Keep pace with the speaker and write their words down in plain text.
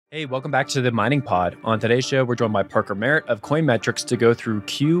Hey, welcome back to the Mining Pod. On today's show, we're joined by Parker Merritt of Coinmetrics to go through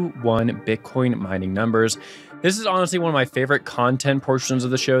Q1 Bitcoin mining numbers. This is honestly one of my favorite content portions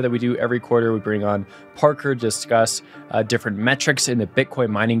of the show that we do every quarter. We bring on Parker to discuss different metrics in the Bitcoin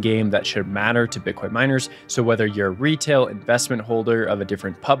mining game that should matter to Bitcoin miners. So whether you're a retail investment holder of a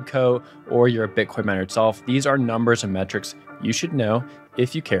different pubco or you're a Bitcoin miner itself, these are numbers and metrics you should know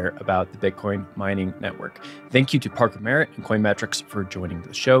if you care about the Bitcoin mining network. Thank you to Parker Merritt and Coinmetrics for joining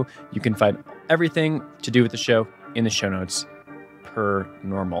the show. You can find everything to do with the show in the show notes per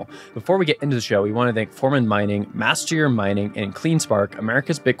normal. Before we get into the show, we want to thank Foreman Mining, Master Your Mining, and CleanSpark,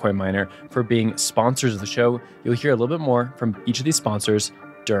 America's Bitcoin miner, for being sponsors of the show. You'll hear a little bit more from each of these sponsors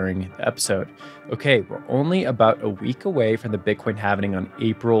during the episode. Okay, we're only about a week away from the Bitcoin halving on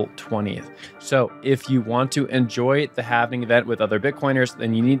April 20th. So if you want to enjoy the halving event with other Bitcoiners,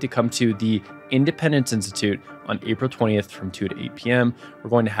 then you need to come to the Independence Institute on April 20th from 2 to 8 p.m. We're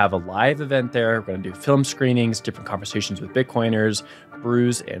going to have a live event there. We're going to do film screenings, different conversations with Bitcoiners,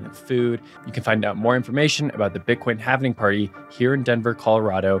 brews, and food. You can find out more information about the Bitcoin halving party here in Denver,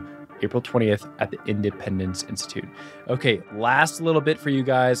 Colorado, April 20th at the Independence Institute. Okay, last little bit for you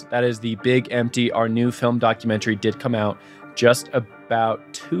guys. That is The Big Empty. Our new film documentary did come out just about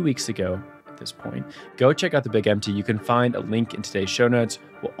 2 weeks ago at this point. Go check out The Big Empty. You can find a link in today's show notes.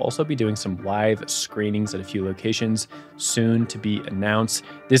 We'll also be doing some live screenings at a few locations soon to be announced.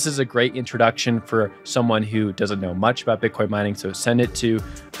 This is a great introduction for someone who doesn't know much about Bitcoin mining, so send it to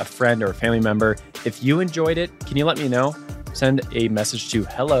a friend or a family member. If you enjoyed it, can you let me know? Send a message to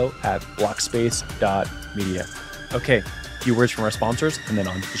hello@Blockspace.media. Okay, a few words from our sponsors and then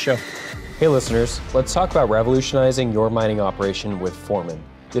on to the show. Hey listeners, let's talk about revolutionizing your mining operation with Foreman.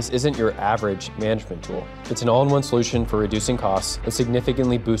 This isn't your average management tool. It's an all-in-one solution for reducing costs and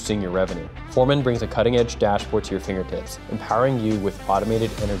significantly boosting your revenue. Foreman brings a cutting-edge dashboard to your fingertips, empowering you with automated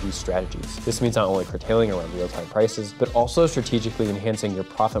energy strategies. This means not only curtailing around real-time prices, but also strategically enhancing your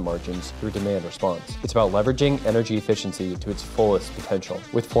profit margins through demand response. It's about leveraging energy efficiency to its fullest potential.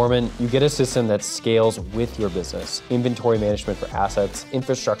 With Foreman, you get a system that scales with your business. Inventory management for assets,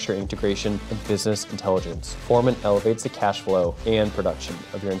 infrastructure integration, and business intelligence. Foreman elevates the cash flow and production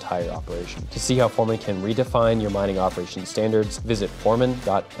of your entire operation. To see how Foreman can redefine your mining operation standards, visit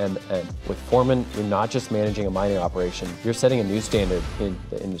foreman.mn. With Foreman, you're not just managing a mining operation, you're setting a new standard in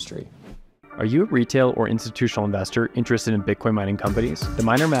the industry. Are you a retail or institutional investor interested in Bitcoin mining companies? The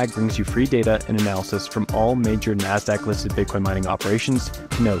Miner Mag brings you free data and analysis from all major NASDAQ-listed Bitcoin mining operations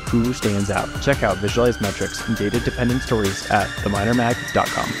to know who stands out. Check out visualized metrics and data-dependent stories at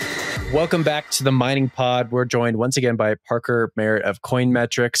theminermag.com. Welcome back to the Mining Pod. We're joined once again by Parker Merritt of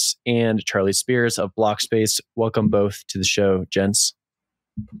Coinmetrics and Charlie Spears of Blockspace. Welcome both to the show, gents.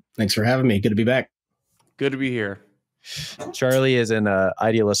 Thanks for having me. Good to be back. Good to be here. Charlie is in an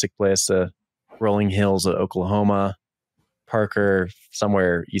idealistic place, the rolling hills of Oklahoma. Parker,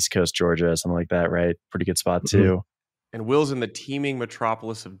 somewhere East Coast Georgia, something like that, right? Pretty good spot too. And Will's in the teeming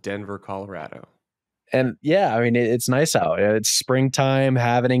metropolis of Denver, Colorado. And yeah, I mean, it's nice out. It's springtime,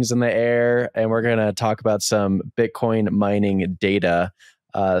 halving's in the air, and we're going to talk about some Bitcoin mining data.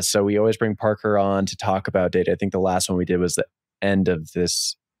 So we always bring Parker on to talk about data. I think the last one we did was the end of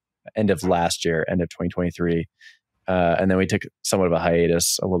last year, end of 2023. And then we took somewhat of a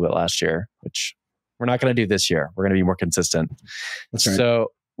hiatus a little bit last year, which we're not going to do this year. We're going to be more consistent. That's right.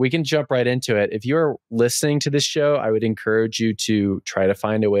 So we can jump right into it. If you're listening to this show, I would encourage you to try to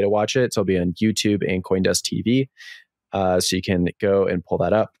find a way to watch it. So it'll be on YouTube and CoinDesk TV. So you can go and pull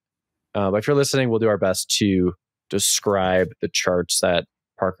that up. But if you're listening, we'll do our best to describe the charts that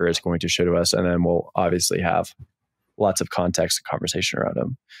Parker is going to show to us. And then we'll obviously have lots of context and conversation around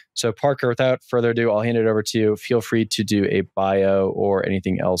them. So Parker, without further ado, I'll hand it over to you. Feel free to do a bio or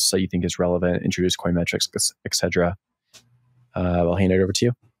anything else that you think is relevant, introduce Coinmetrics, etc. I'll hand it over to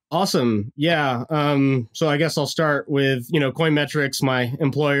you. Awesome. Yeah. So I guess I'll start with, Coinmetrics, my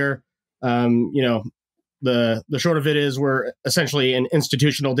employer. The short of it is we're essentially an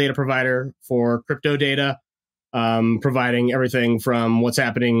institutional data provider for crypto data, providing everything from what's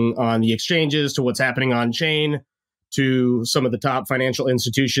happening on the exchanges to what's happening on chain to some of the top financial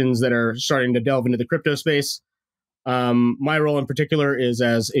institutions that are starting to delve into the crypto space. My role in particular is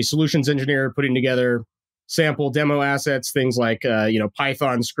as a solutions engineer, putting together sample demo assets, things like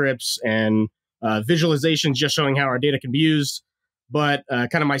Python scripts and visualizations, just showing how our data can be used. But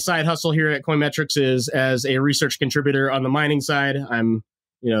kind of my side hustle here at Coinmetrics is as a research contributor on the mining side. I'm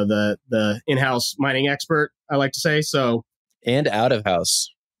the in-house mining expert, I like to say. So and out of house.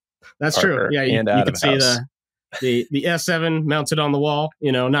 That's Parker. True. Yeah, you can see the S7 mounted on the wall.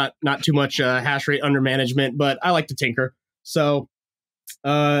 Not too much hash rate under management, but I like to tinker. So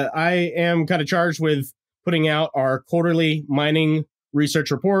I am kind of charged with putting out our quarterly mining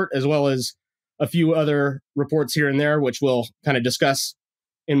research report, as well as a few other reports here and there, which we'll kind of discuss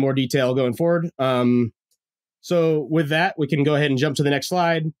in more detail going forward. So with that, we can go ahead and jump to the next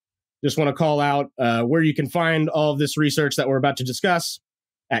slide. Just want to call out where you can find all of this research that we're about to discuss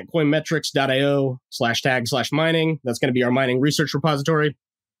at coinmetrics.io/tag/mining. That's going to be our mining research repository.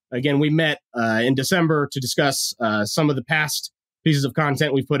 Again, we met in December to discuss some of the past pieces of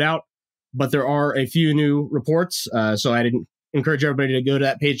content we've put out, but there are a few new reports. So I'd encourage everybody to go to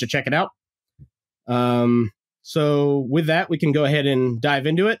that page to check it out. So with that, we can go ahead and dive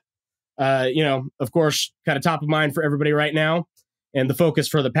into it. Of course, kind of top of mind for everybody right now. And the focus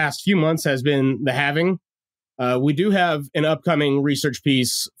for the past few months has been the halving. We do have an upcoming research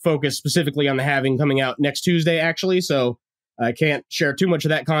piece focused specifically on the halving coming out next Tuesday, actually. So I can't share too much of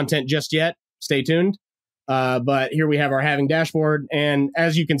that content just yet. Stay tuned. But here we have our halving dashboard. And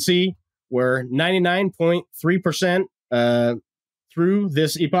as you can see, we're 99.3% through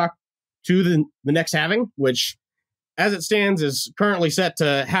this epoch to the next halving, which as it stands is currently set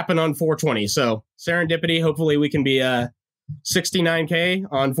to happen on 420. So serendipity, hopefully we can be 69K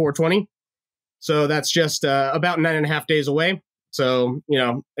on 420. So that's just about 9.5 days away. So,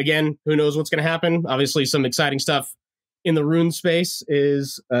 again, who knows what's going to happen? Obviously, some exciting stuff in the rune space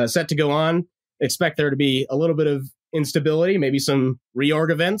is set to go on. Expect there to be a little bit of instability, maybe some reorg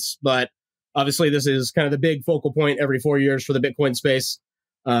events, but obviously this is kind of the big focal point every 4 years for the Bitcoin space.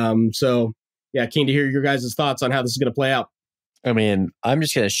 So yeah, keen to hear your guys' thoughts on how this is going to play out. I mean, I'm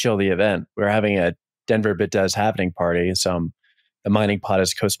just going to show the event. We're having a Denver BitDevs happening party. So the Mining Pod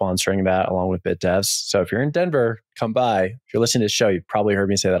is co-sponsoring that along with BitDevs. So if you're in Denver, come by. If you're listening to the show, you've probably heard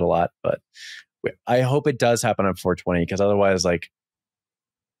me say that a lot, but I hope it does happen on 420 because otherwise, like,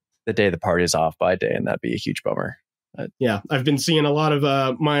 the day the party is off by a day, and that'd be a huge bummer. Yeah, I've been seeing a lot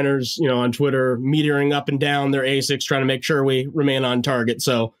of miners, on Twitter metering up and down their ASICs, trying to make sure we remain on target.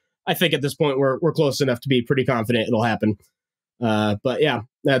 So I think at this point we're close enough to be pretty confident it'll happen. But yeah,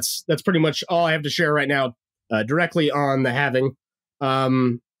 that's pretty much all I have to share right now, directly on the halving.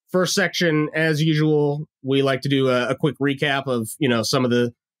 First section, as usual, we like to do a quick recap of some of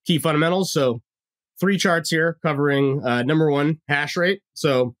the key fundamentals. So 3 charts here covering number one, hash rate.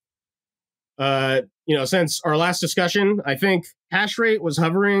 So since our last discussion, I think hash rate was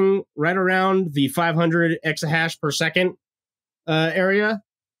hovering right around the 500 exahash per second area.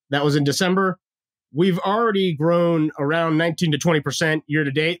 That was in December. We've already grown around 19 to 20% year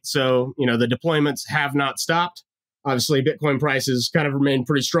to date. So, the deployments have not stopped. Obviously, Bitcoin prices kind of remain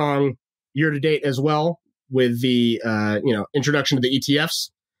pretty strong year to date as well with the, introduction to the ETFs.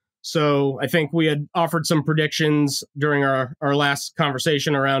 So I think we had offered some predictions during our last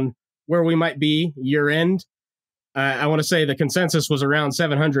conversation around where we might be year end. I want to say the consensus was around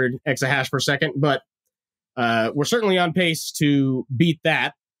 700 exahash per second, but we're certainly on pace to beat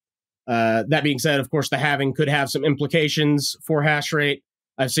that. That being said, of course, the halving could have some implications for hash rate.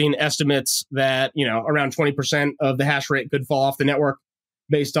 I've seen estimates that, around 20% of the hash rate could fall off the network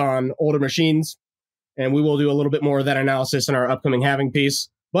based on older machines. And we will do a little bit more of that analysis in our upcoming halving piece.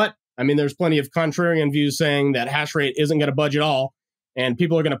 But, there's plenty of contrarian views saying that hash rate isn't going to budge at all. And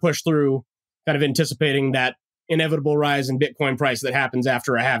people are going to push through, kind of anticipating that inevitable rise in Bitcoin price that happens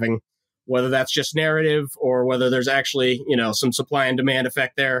after a halving, whether that's just narrative or whether there's actually, some supply and demand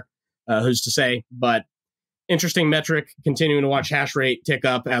effect there. Who's to say? But interesting metric, continuing to watch hash rate tick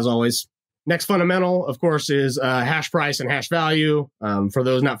up as always. Next fundamental, of course, is hash price and hash value. For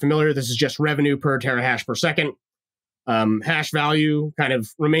those not familiar, this is just revenue per terahash per second. Hash value kind of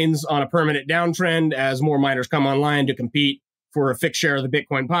remains on a permanent downtrend as more miners come online to compete for a fixed share of the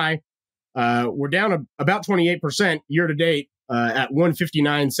Bitcoin pie. We're down about 28% year to date at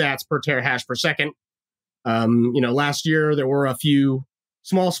 159 sats per terahash per second. Last year there were a few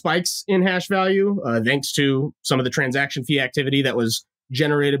small spikes in hash value, thanks to some of the transaction fee activity that was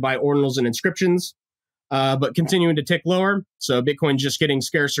generated by ordinals and inscriptions, but continuing to tick lower. So Bitcoin's just getting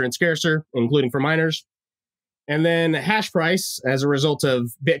scarcer and scarcer, including for miners. And then hash price, as a result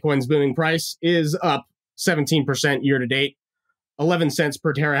of Bitcoin's booming price, is up 17% year to date, 11 cents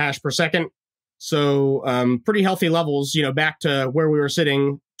per terahash per second. So pretty healthy levels, back to where we were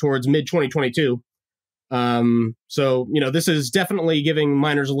sitting towards mid 2022. So, this is definitely giving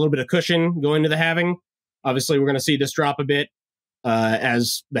miners a little bit of cushion going to the halving. Obviously, we're going to see this drop a bit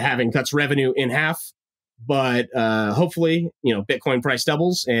as the halving cuts revenue in half. But hopefully, Bitcoin price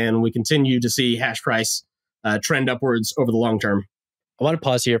doubles and we continue to see hash price trend upwards over the long term. I want to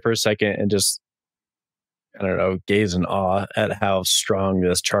pause here for a second and just, gaze in awe at how strong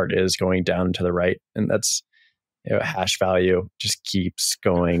this chart is going down to the right. And that's hash value just keeps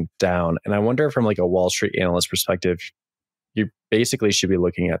going down. And I wonder from like a Wall Street analyst perspective, you basically should be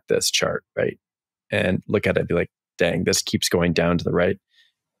looking at this chart, right? And look at it and be like, dang, this keeps going down to the right.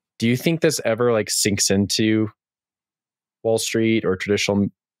 Do you think this ever like sinks into Wall Street or traditional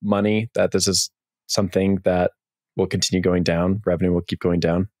money, that this is something that will continue going down, revenue will keep going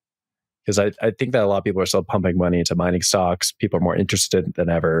down? Because I think that a lot of people are still pumping money into mining stocks. People are more interested than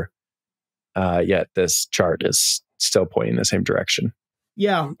ever. Yet this chart is still pointing in the same direction.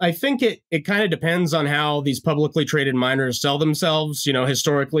 Yeah, I think it kind of depends on how these publicly traded miners sell themselves.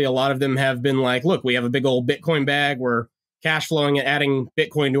 Historically, a lot of them have been like, look, we have a big old Bitcoin bag. We're cash flowing and adding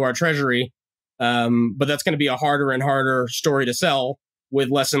Bitcoin to our treasury. But that's going to be a harder and harder story to sell with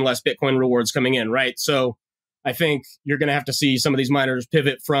less and less Bitcoin rewards coming in, right? So I think you're going to have to see some of these miners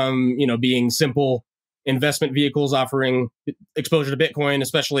pivot from, being simple investment vehicles offering exposure to Bitcoin,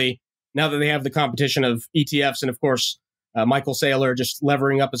 especially now that they have the competition of ETFs and, of course, Michael Saylor just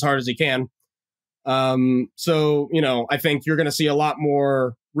levering up as hard as he can. So, I think you're going to see a lot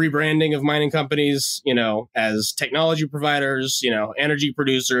more rebranding of mining companies, as technology providers, energy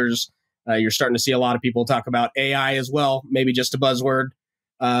producers. You're starting to see a lot of people talk about AI as well, maybe just a buzzword.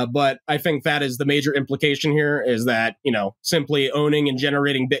 But I think that is the major implication here, is that, simply owning and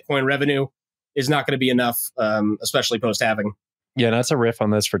generating Bitcoin revenue is not going to be enough, especially post-halving. Yeah, not to riff on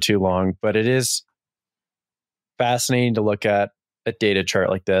this for too long, but it is fascinating to look at a data chart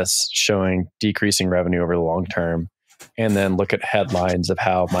like this showing decreasing revenue over the long term, and then look at headlines of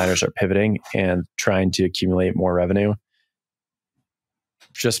how miners are pivoting and trying to accumulate more revenue.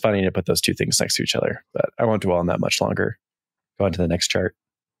 Just funny to put those two things next to each other, but I won't dwell on that much longer. Go on to the next chart.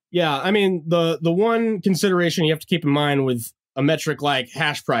 Yeah, I mean, the one consideration you have to keep in mind with a metric like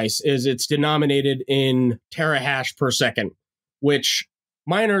hash price is it's denominated in terahash per second, which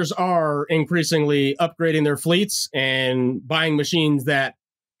miners are increasingly upgrading their fleets and buying machines that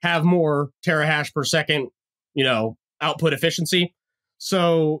have more terahash per second, output efficiency.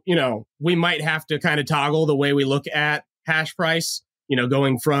 So, we might have to kind of toggle the way we look at hash price,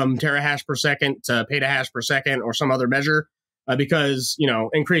 going from terahash per second to petahash per second or some other measure, because,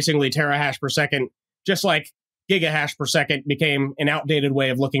 increasingly terahash per second, just like gigahash per second became an outdated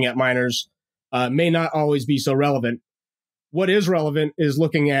way of looking at miners, may not always be so relevant. What is relevant is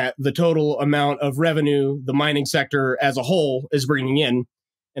looking at the total amount of revenue the mining sector as a whole is bringing in.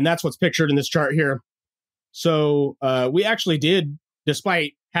 And that's what's pictured in this chart here. So we actually did,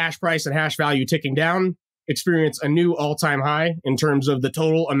 despite hash price and hash value ticking down, experience a new all-time high in terms of the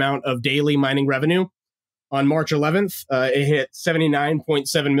total amount of daily mining revenue. On March 11th, it hit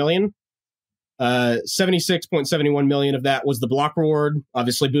 79.7 million. 76.71 million of that was the block reward,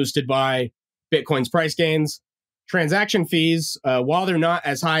 obviously boosted by Bitcoin's price gains. Transaction fees, while they're not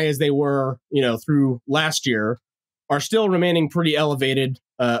as high as they were, through last year, are still remaining pretty elevated,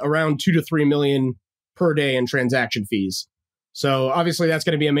 around 2 to 3 million per day in transaction fees. So obviously that's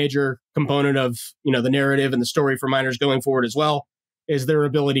going to be a major component of, the narrative and the story for miners going forward as well, is their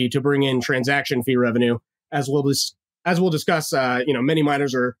ability to bring in transaction fee revenue. As we'll discuss, many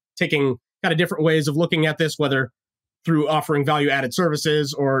miners are taking kind of different ways of looking at this, whether through offering value-added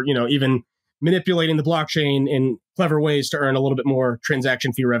services or, even manipulating the blockchain in clever ways to earn a little bit more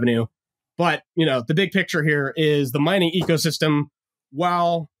transaction fee revenue. But, the big picture here is the mining ecosystem,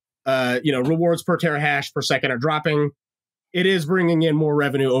 while, rewards per terahash per second are dropping, it is bringing in more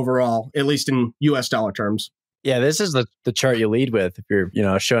revenue overall, at least in US dollar terms. Yeah, this is the chart you lead with if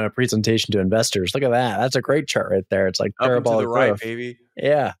you're, showing a presentation to investors. Look at that. That's a great chart right there. It's like up and to the right, growth. baby.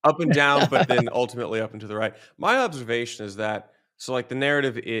 Yeah. Up and down, but then ultimately up and to the right. My observation is that, so like the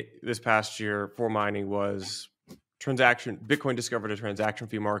narrative this past year for mining was Bitcoin discovered a transaction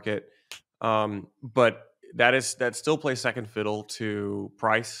fee market. But that still plays second fiddle to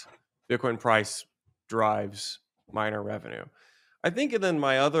price. Bitcoin price drives miner revenue. I think, and then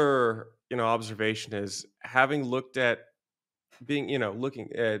my other, observation is having looked at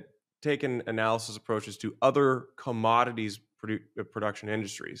taken analysis approaches to other commodities production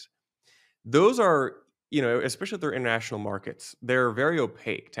industries. Those are, especially if they're international markets, they're very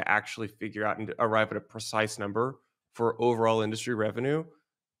opaque to actually figure out and arrive at a precise number for overall industry revenue.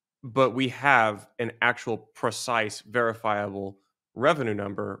 But we have an actual precise, verifiable revenue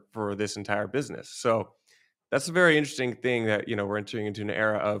number for this entire business. So that's a very interesting thing that, we're entering into an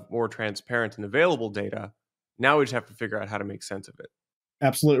era of more transparent and available data. Now we just have to figure out how to make sense of it.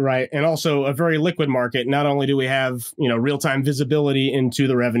 Absolutely right. And also a very liquid market. Not only do we have, real-time visibility into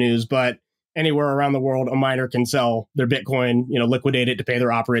the revenues, but anywhere around the world, a miner can sell their Bitcoin, liquidate it to pay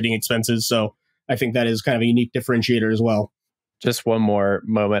their operating expenses. So I think that is kind of a unique differentiator as well. Just one more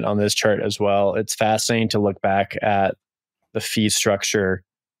moment on this chart as well. It's fascinating to look back at the fee structure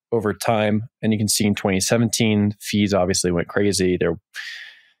over time. And you can see in 2017, fees obviously went crazy. There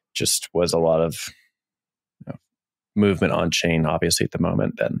just was a lot of movement on chain, obviously, at the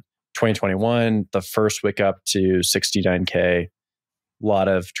moment. Then 2021, the first wick up to 69K, a lot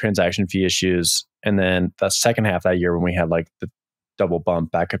of transaction fee issues. And then the second half of that year, when we had like the double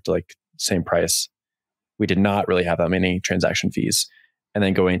bump back up to like same price, we did not really have that many transaction fees. And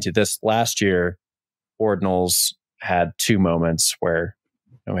then going into this last year, Ordinals had two moments where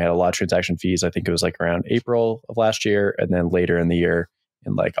we had a lot of transaction fees. I think it was like around April of last year, and then later in the year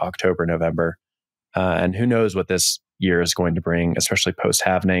in like October, November. And who knows what this year is going to bring, especially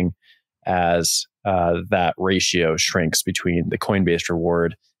post-halving, as that ratio shrinks between the coin-based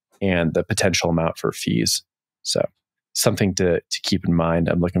reward and the potential amount for fees. So something to keep in mind.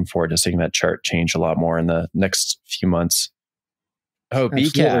 I'm looking forward to seeing that chart change a lot more in the next few months. Oh,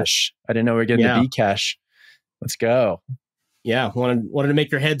 Bcash. I didn't know we were getting the Bcash. Let's go. Yeah, wanted to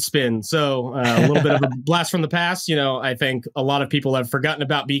make your head spin. So a little bit of a blast from the past. I think a lot of people have forgotten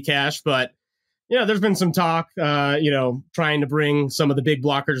about Bcash, but there's been some talk, trying to bring some of the big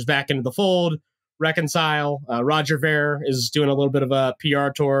blockers back into the fold, reconcile. Roger Ver is doing a little bit of a PR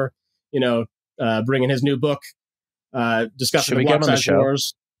tour, bringing his new book, discussing the block size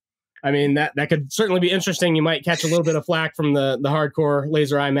wars. I mean, that could certainly be interesting. You might catch a little bit of flack from the hardcore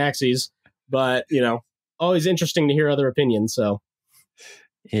laser eye maxis, but, always interesting to hear other opinions. So,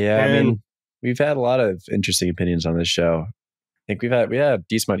 yeah, I mean, we've had a lot of interesting opinions on this show. I think we had a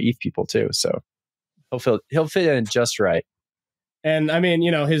decent amount of ETH people too. So he'll fit in just right. And I mean,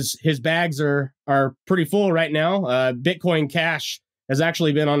 his bags are pretty full right now. Bitcoin Cash has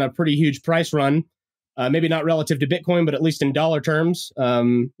actually been on a pretty huge price run. Maybe not relative to Bitcoin, but at least in dollar terms.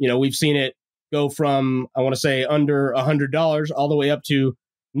 We've seen it go from, I want to say, under $100 all the way up to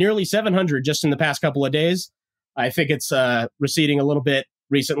nearly 700 just in the past couple of days. I think it's receding a little bit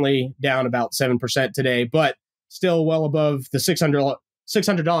recently, down about 7% today, but still well above the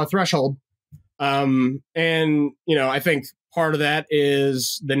 $600 threshold. I think part of that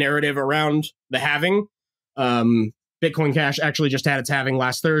is the narrative around the halving. Bitcoin Cash actually just had its halving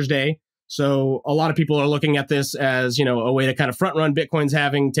last Thursday. So a lot of people are looking at this as, a way to kind of front run Bitcoin's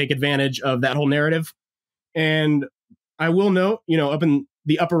halving, take advantage of that whole narrative. And I will note, up in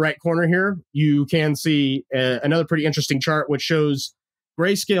the upper right corner here, you can see another pretty interesting chart, which shows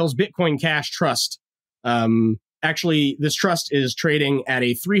Grayscale's Bitcoin Cash Trust. Actually, this trust is trading at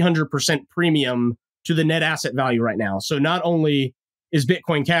a 300% premium to the net asset value right now. So not only is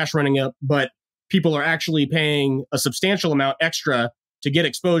Bitcoin Cash running up, but people are actually paying a substantial amount extra to get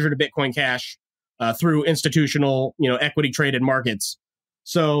exposure to Bitcoin Cash through institutional, equity traded markets.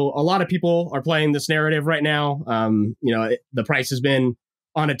 So a lot of people are playing this narrative right now. The price has been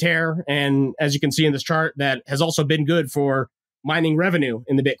on a tear. And as you can see in this chart, that has also been good for mining revenue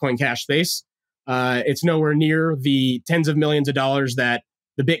in the Bitcoin Cash space. It's nowhere near the tens of millions of dollars that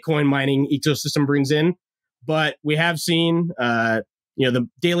the Bitcoin mining ecosystem brings in. But we have seen, the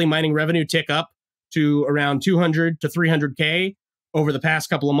daily mining revenue tick up to around 200 to 300K over the past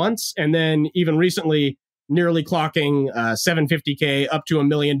couple of months. And then even recently, nearly clocking 750K up to $1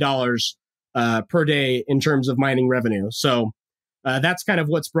 million per day in terms of mining revenue. So that's kind of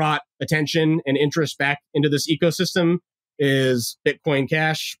what's brought attention and interest back into this ecosystem is Bitcoin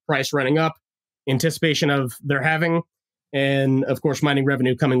Cash price running up, anticipation of their halving, and of course, mining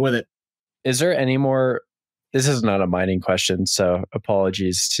revenue coming with it. Is there any more? This is not a mining question, so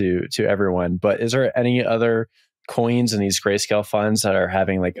apologies to everyone. But is there any other coins in these Grayscale funds that are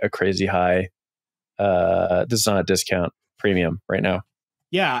having like a crazy high? This is not a discount premium right now.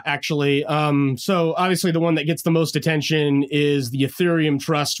 Yeah, actually. So obviously the one that gets the most attention is the Ethereum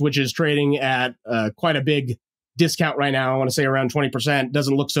Trust, which is trading at quite a big discount right now. I want to say around 20%.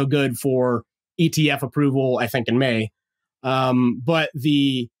 Doesn't look so good for ETF approval, I think, in May. But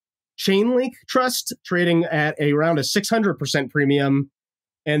the Chainlink Trust trading at around a 600% premium.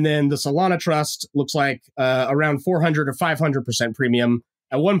 And then the Solana Trust looks like around 400 or 500% premium.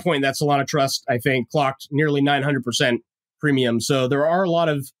 At one point, that Solana Trust, I think, clocked nearly 900% premium. So there are a lot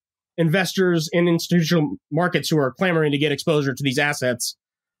of investors in institutional markets who are clamoring to get exposure to these assets.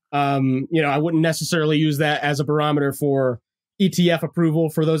 I wouldn't necessarily use that as a barometer for ETF approval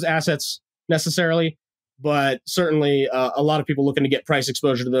for those assets necessarily, but certainly a lot of people looking to get price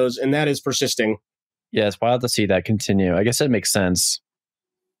exposure to those, and that is persisting. Yeah, it's wild to see that continue. I guess it makes sense.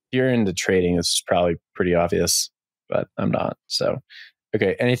 If you're into trading, this is probably pretty obvious, but I'm not. So,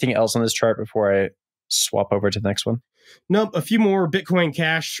 okay, anything else on this chart before I swap over to the next one? Nope, a few more Bitcoin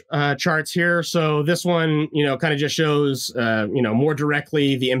Cash charts here. So this one, kind of just shows, more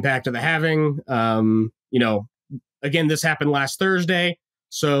directly the impact of the halving. Again, this happened last Thursday.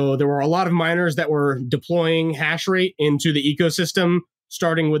 So there were a lot of miners that were deploying hash rate into the ecosystem,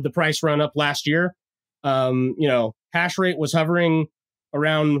 starting with the price run up last year. Hash rate was hovering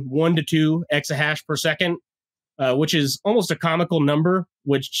around 1 to 2 exahash per second, which is almost a comical number,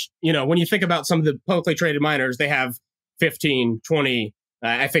 which, when you think about some of the publicly traded miners, they have 15, 20,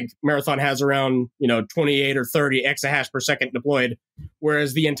 I think Marathon has around, 28 or 30 exahash per second deployed,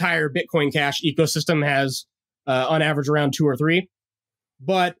 whereas the entire Bitcoin Cash ecosystem has on average around 2 or 3.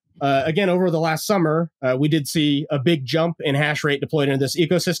 But again, over the last summer, we did see a big jump in hash rate deployed into this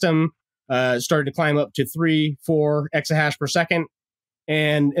ecosystem. Started to climb up to 3, 4 exahash per second.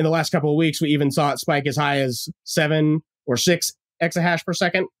 And in the last couple of weeks, we even saw it spike as high as 7 or 6 exahash per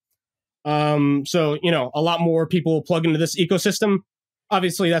second. So, a lot more people plug into this ecosystem.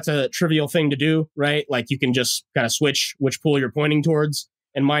 Obviously, that's a trivial thing to do, right? Like you can just kind of switch which pool you're pointing towards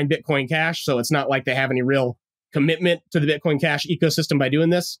and mine Bitcoin Cash. So it's not like they have any real commitment to the Bitcoin Cash ecosystem by doing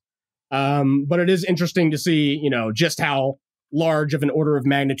this. But it is interesting to see, just how large of an order of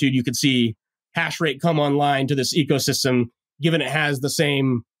magnitude you could see hash rate come online to this ecosystem, given it has the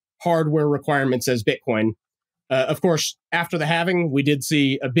same hardware requirements as Bitcoin. Of course, after the halving, we did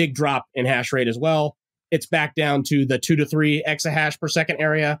see a big drop in hash rate as well. It's back down to the 2 to 3 exahash per second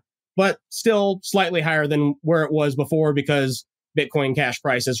area, but still slightly higher than where it was before because Bitcoin Cash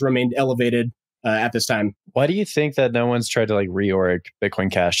prices remained elevated at this time. Why do you think that no one's tried to reorg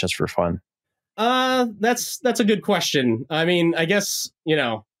Bitcoin Cash just for fun? That's a good question. I mean, I guess,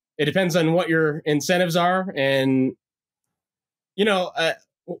 it depends on what your incentives are. And,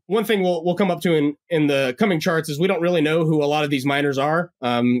 one thing we'll come up to in the coming charts is we don't really know who a lot of these miners are.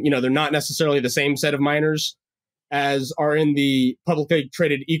 They're not necessarily the same set of miners as are in the publicly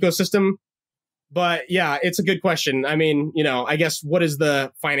traded ecosystem. But yeah, it's a good question. I mean, I guess what is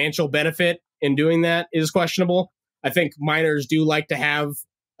the financial benefit in doing that is questionable. I think miners do like to have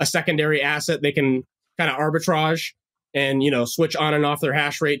a secondary asset they can kind of arbitrage and, switch on and off their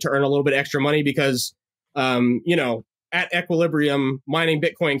hash rate to earn a little bit extra money because, at equilibrium, mining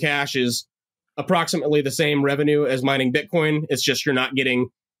Bitcoin Cash is approximately the same revenue as mining Bitcoin. It's just you're not getting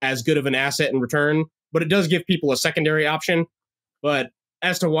as good of an asset in return, but it does give people a secondary option. But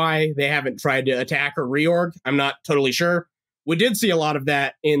as to why they haven't tried to attack or reorg, I'm not totally sure. We did see a lot of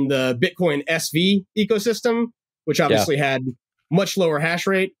that in the Bitcoin SV ecosystem, which obviously had much lower hash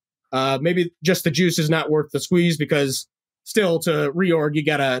rate. Maybe just the juice is not worth the squeeze because still to reorg, you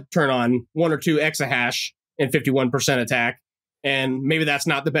got to turn on 1 or 2 exahash and 51% attack. And maybe that's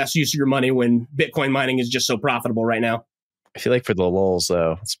not the best use of your money when Bitcoin mining is just so profitable right now. I feel like for the lulz,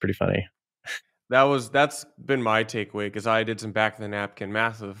 though, it's pretty funny. That's been my takeaway because I did some back of the napkin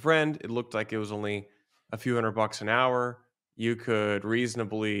math with a friend. It looked like it was only a few $100 an hour. You could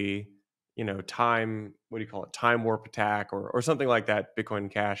reasonably, time warp attack or something like that, Bitcoin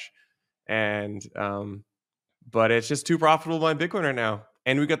Cash. And but it's just too profitable to mine Bitcoin right now.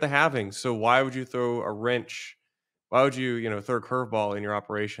 And we got the halving. So why would you throw a wrench? Why would you, throw a curveball in your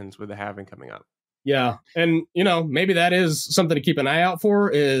operations with the halving coming up? Yeah. And, maybe that is something to keep an eye out for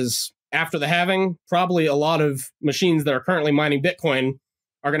is after the halving, probably a lot of machines that are currently mining Bitcoin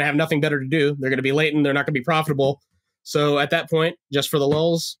are going to have nothing better to do. They're going to be latent. They're not going to be profitable. So at that point, just for the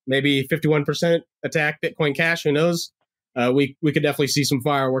lulz, maybe 51% attack Bitcoin Cash. Who knows? We could definitely see some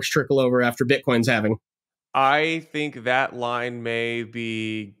fireworks trickle over after Bitcoin's halving. I think that line may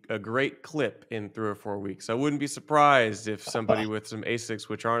be a great clip in 3 or 4 weeks. I wouldn't be surprised if somebody with some ASICs,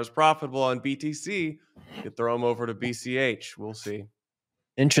 which aren't as profitable on BTC, could throw them over to BCH. We'll see.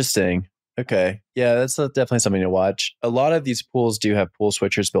 Interesting. Okay. Yeah, that's definitely something to watch. A lot of these pools do have pool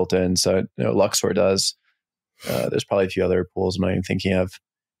switchers built in. So, Luxor does. There's probably a few other pools I'm not even thinking of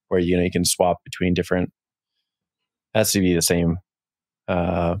where, you can swap between different, has to be the same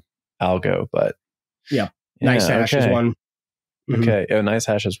algo, but yeah. Nice Hash is one. Mm-hmm. Okay. Oh, Nice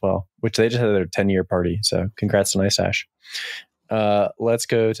Hash as well, which they just had their 10-year party. So congrats to Nice Hash. Let's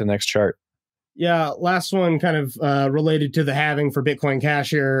go to the next chart. Yeah. Last one kind of related to the halving for Bitcoin Cash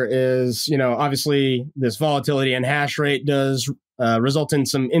here is, obviously this volatility in hash rate does result in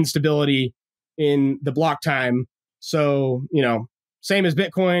some instability in the block time. So, same as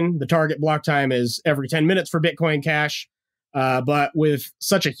Bitcoin, the target block time is every 10 minutes for Bitcoin Cash. But with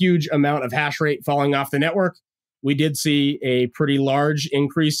such a huge amount of hash rate falling off the network, we did see a pretty large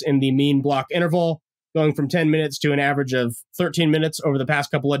increase in the mean block interval, going from 10 minutes to an average of 13 minutes over the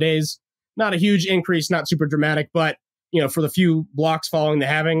past couple of days. Not a huge increase, not super dramatic, but, for the few blocks following the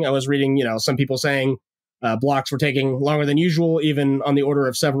halving, I was reading, some people saying Blocks were taking longer than usual, even on the order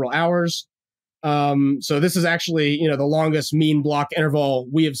of several hours. So this is actually, the longest mean block interval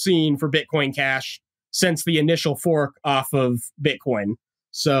we have seen for Bitcoin Cash since the initial fork off of Bitcoin.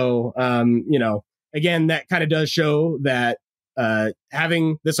 So, again, that kind of does show that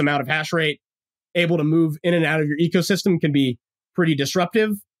having this amount of hash rate able to move in and out of your ecosystem can be pretty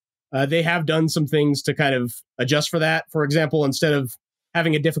disruptive. They have done some things to kind of adjust for that. For example, instead of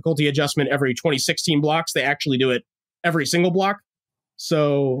having a difficulty adjustment every 2016 blocks, they actually do it every single block.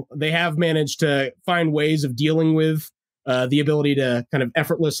 So they have managed to find ways of dealing with the ability to kind of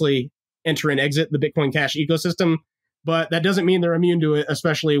effortlessly enter and exit the Bitcoin Cash ecosystem. But that doesn't mean they're immune to it,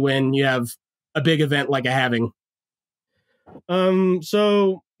 especially when you have a big event like a halving.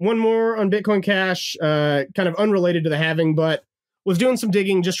 So one more on Bitcoin Cash, kind of unrelated to the halving, but was doing some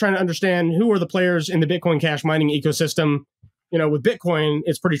digging, just trying to understand who are the players in the Bitcoin Cash mining ecosystem. With Bitcoin,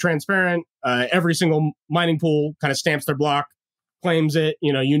 it's pretty transparent. Every single mining pool kind of stamps their block, claims it.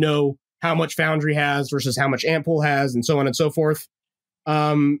 You know how much Foundry has versus how much Antpool has, and so on and so forth.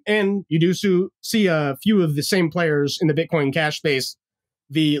 And you do see a few of the same players in the Bitcoin Cash space.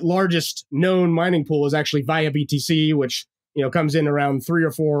 The largest known mining pool is actually Via BTC, which comes in around 3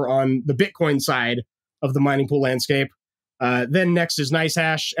 or 4 on the Bitcoin side of the mining pool landscape. Then next is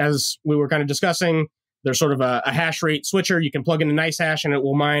NiceHash, as we were kind of discussing. There's sort of a hash rate switcher. You can plug in a NiceHash and it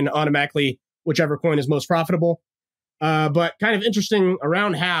will mine automatically whichever coin is most profitable. But kind of interesting,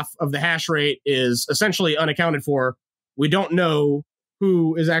 around half of the hash rate is essentially unaccounted for. We don't know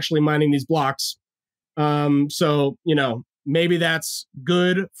who is actually mining these blocks. So, maybe that's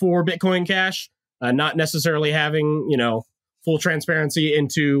good for Bitcoin Cash, not necessarily having, full transparency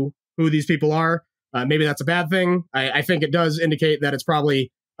into who these people are. Maybe that's a bad thing. I think it does indicate that it's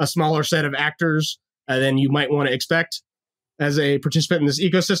probably a smaller set of actors than you might want to expect as a participant in this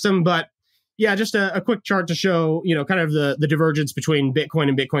ecosystem. But yeah, just a quick chart to show, kind of the divergence between Bitcoin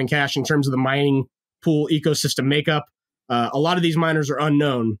and Bitcoin Cash in terms of the mining pool ecosystem makeup. A lot of these miners are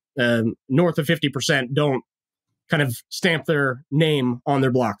unknown. North of 50% don't kind of stamp their name on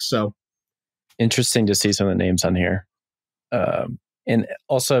their blocks. So interesting to see some of the names on here. And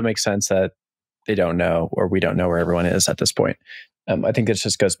also it makes sense that they don't know, or we don't know where everyone is at this point. I think this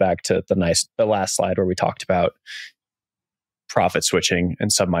just goes back to the last slide where we talked about profit switching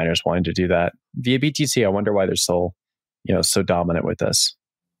and some miners wanting to do that. Via BTC, I wonder why they're so dominant with this,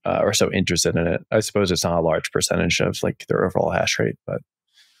 or so interested in it. I suppose it's not a large percentage of like their overall hash rate, but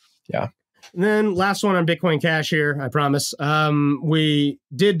yeah. And then last one on Bitcoin Cash here, I promise. We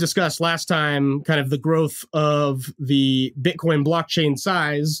did discuss last time kind of the growth of the Bitcoin blockchain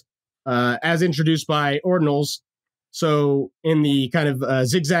size as introduced by Ordinals. So in the kind of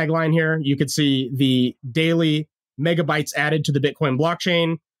zigzag line here, you could see the daily megabytes added to the Bitcoin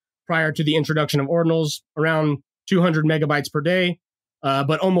blockchain prior to the introduction of Ordinals, around 200 megabytes per day.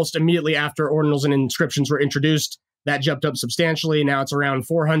 But almost immediately after Ordinals and inscriptions were introduced, that jumped up substantially. Now it's around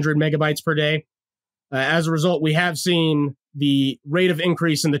 400 megabytes per day. As a result, we have seen the rate of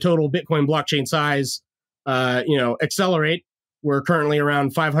increase in the total Bitcoin blockchain size, accelerate. We're currently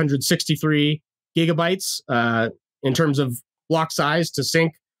around 563 gigabytes in terms of block size to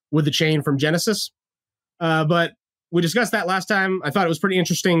sync with the chain from Genesis. But we discussed that last time. I thought it was pretty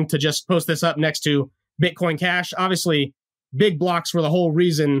interesting to just post this up next to Bitcoin Cash. Obviously, big blocks were the whole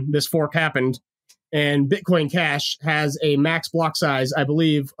reason this fork happened. And Bitcoin Cash has a max block size, I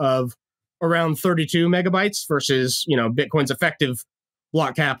believe, of around 32 megabytes versus, Bitcoin's effective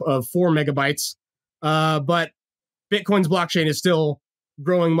block cap of 4 megabytes. But Bitcoin's blockchain is still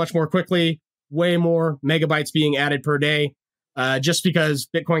growing much more quickly, way more megabytes being added per day, just because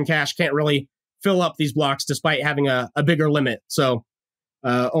Bitcoin Cash can't really fill up these blocks despite having a bigger limit. So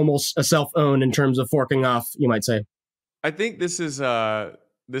almost a self-owned in terms of forking off, you might say. I think this is an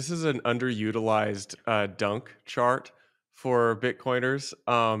underutilized dunk chart for Bitcoiners,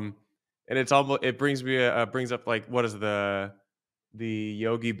 and it brings up like, what is the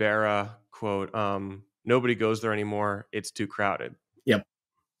Yogi Berra quote? Nobody goes there anymore. It's too crowded. Yep.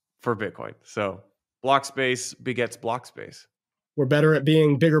 For Bitcoin. So Blockspace begets Blockspace. We're better at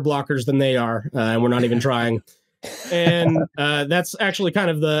being bigger blockers than they are, and we're not even trying. And that's actually kind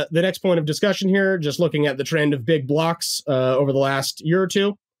of the next point of discussion here, just looking at the trend of big blocks over the last year or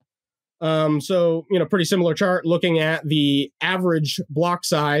two. So, pretty similar chart, looking at the average block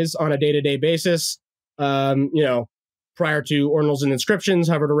size on a day-to-day basis. Prior to Ordinals and inscriptions,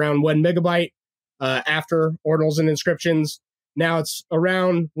 hovered around 1 megabyte. After Ordinals and inscriptions, now it's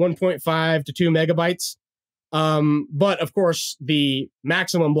around 1.5 to 2 megabytes. But of course, the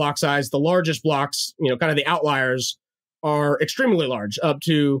maximum block size, the largest blocks, kind of the outliers, are extremely large, up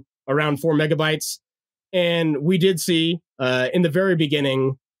to around 4 megabytes. And we did see in the very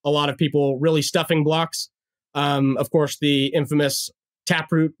beginning a lot of people really stuffing blocks. Of course, the infamous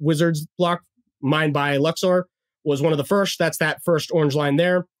Taproot Wizards block mined by Luxor was one of the first. That's that first orange line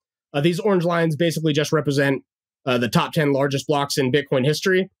there. These orange lines basically just represent the top 10 largest blocks in Bitcoin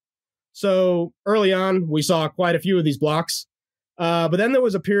history. So early on, we saw quite a few of these blocks. But then there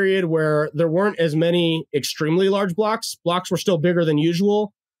was a period where there weren't as many extremely large blocks. Blocks were still bigger than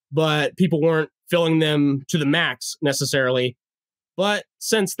usual, but people weren't filling them to the max necessarily. But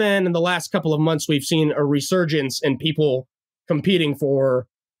since then, in the last couple of months, we've seen a resurgence in people competing for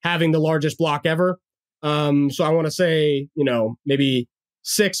having the largest block ever. So I want to say, maybe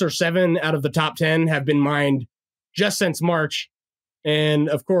 6 or 7 out of the top 10 have been mined just since March. And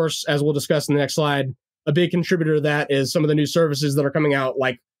of course, as we'll discuss in the next slide, a big contributor to that is some of the new services that are coming out,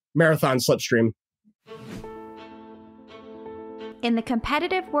 like Marathon Slipstream. In the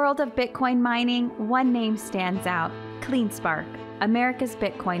competitive world of Bitcoin mining, one name stands out: CleanSpark, America's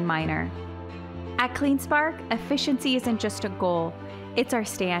Bitcoin miner. At CleanSpark, efficiency isn't just a goal, it's our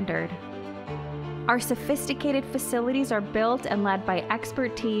standard. Our sophisticated facilities are built and led by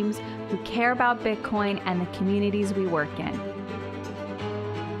expert teams who care about Bitcoin and the communities we work in.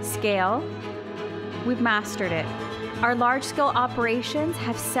 Scale? We've mastered it. Our large-scale operations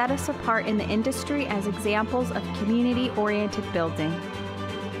have set us apart in the industry as examples of community-oriented building.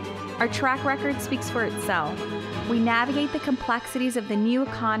 Our track record speaks for itself. We navigate the complexities of the new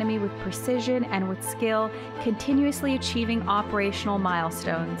economy with precision and with skill, continuously achieving operational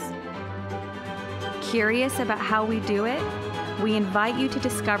milestones. Curious about how we do it? We invite you to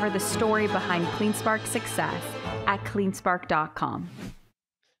discover the story behind CleanSpark's success at CleanSpark.com.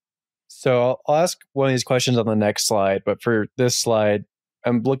 So I'll ask one of these questions on the next slide, but for this slide,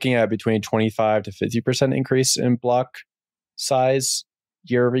 I'm looking at between 25 to 50% increase in block size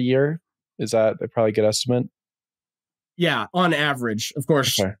year over year. Is that a probably good estimate? Yeah, on average. Of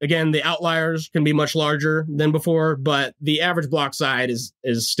course, okay. Again, the outliers can be much larger than before, but the average block size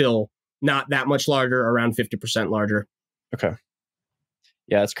is still not that much larger, around 50% larger. Okay.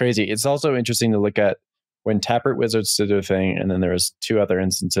 Yeah, it's crazy. It's also interesting to look at when Taproot Wizards did their thing, and then there was 2 other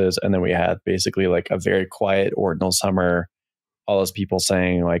instances, and then we had basically like a very quiet Ordinal summer, all those people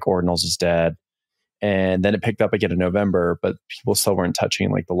saying like Ordinals is dead. And then it picked up again in November, but people still weren't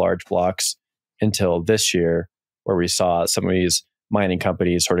touching like the large blocks until this year, where we saw some of these mining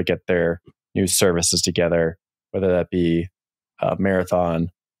companies sort of get their new services together, whether that be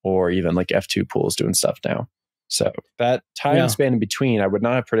Marathon or even like F2 pools doing stuff now. So that time span in between, I would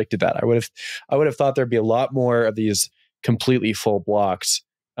not have predicted that. I would have thought there'd be a lot more of these completely full blocks.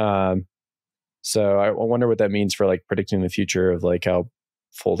 So I wonder what that means for like predicting the future of like how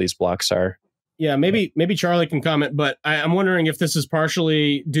full these blocks are. Yeah, maybe Charlie can comment, but I'm wondering if this is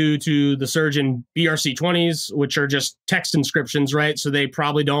partially due to the surge in BRC20s, which are just text inscriptions, right? So they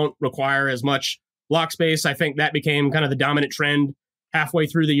probably don't require as much block space. I think that became kind of the dominant trend halfway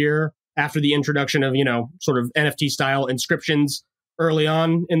through the year after the introduction of, sort of NFT style inscriptions early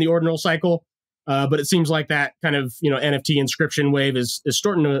on in the ordinal cycle. But it seems like that kind of, NFT inscription wave is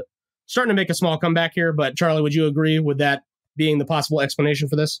starting to make a small comeback here. But Charlie, would you agree with that being the possible explanation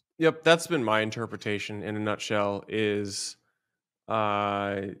for this? Yep, that's been my interpretation in a nutshell. Is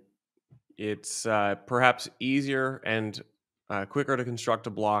it's perhaps easier and quicker to construct a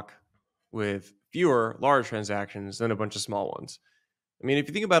block with fewer large transactions than a bunch of small ones. I mean, if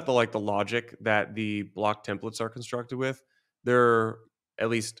you think about the logic that the block templates are constructed with, they're at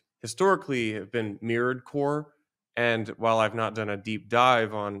least historically have been mirrored core. And while I've not done a deep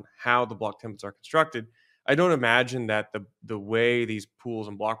dive on how the block templates are constructed, I don't imagine that the way these pools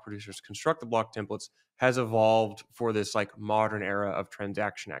and block producers construct the block templates has evolved for this like modern era of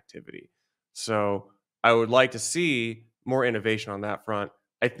transaction activity. So I would like to see more innovation on that front.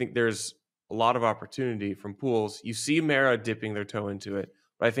 I think there's a lot of opportunity from pools. You see Mara dipping their toe into it,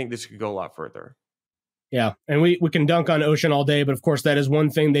 but I think this could go a lot further. Yeah, and we can dunk on Ocean all day, but of course that is one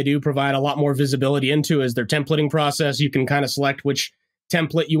thing they do provide a lot more visibility into is their templating process. You can kind of select which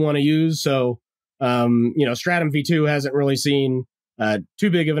template you want to use. So, Stratum V2 hasn't really seen too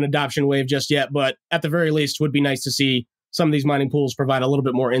big of an adoption wave just yet, but at the very least would be nice to see some of these mining pools provide a little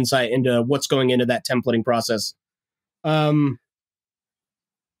bit more insight into what's going into that templating process. Yeah.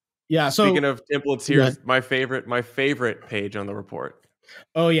 So speaking of templates, here's my favorite page on the report.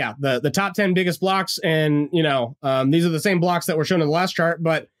 Oh yeah, the top 10 biggest blocks, and these are the same blocks that were shown in the last chart,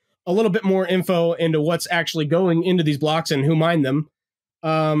 but a little bit more info into what's actually going into these blocks and who mined them.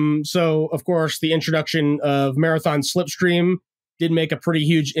 So of course, the introduction of Marathon Slipstream did make a pretty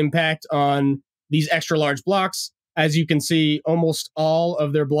huge impact on these extra large blocks. As you can see, almost all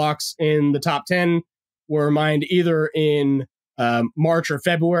of their blocks in the top 10 were mined either in March or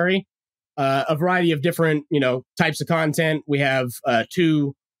February. A variety of different, types of content. We have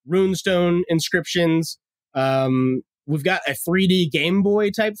 2 runestone inscriptions. We've got a 3D Game Boy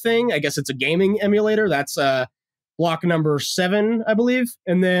type thing. I guess it's a gaming emulator. That's block number 7, I believe.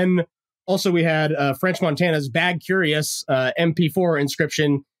 And then also we had French Montana's Bag Curious MP4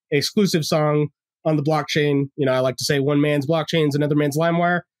 inscription, exclusive song on the blockchain. I like to say one man's blockchain is another man's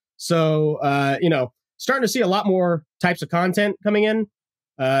LimeWire. So, starting to see a lot more types of content coming in.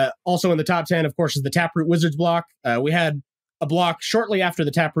 Also in the top 10, of course, is the Taproot Wizards block. We had a block shortly after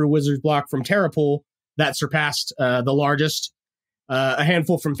the Taproot Wizards block from TerraPool that surpassed the largest, a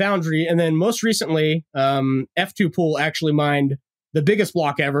handful from Foundry. And then most recently, F2 Pool actually mined the biggest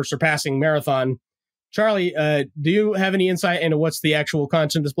block ever, surpassing Marathon. Charlie, do you have any insight into what's the actual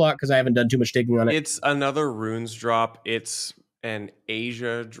content of this block? Because I haven't done too much digging on it. It's another runes drop. It's an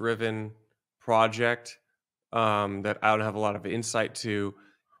Asia-driven project that I don't have a lot of insight to.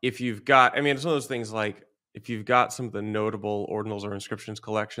 If you've got, it's one of those things like if you've got some of the notable ordinals or inscriptions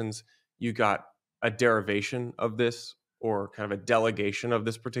collections, you got a derivation of this or kind of a delegation of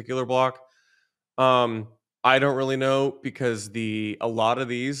this particular block. I don't really know because a lot of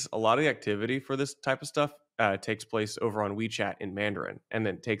the activity for this type of stuff takes place over on WeChat in Mandarin, and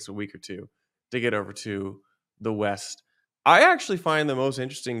then takes a week or two to get over to the West. I actually find the most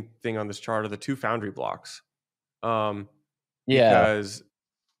interesting thing on this chart are the 2 Foundry blocks. Because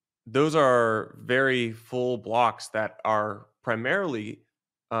those are very full blocks that are primarily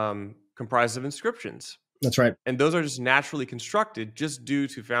comprised of inscriptions. That's right. And those are just naturally constructed just due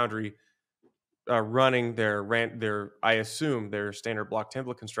to Foundry running their I assume their standard block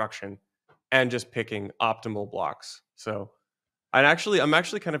template construction and just picking optimal blocks. So I'm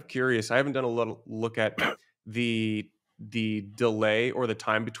actually kind of curious. I haven't done a little look at the delay or the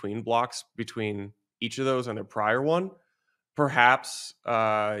time between blocks between each of those and their prior one. Perhaps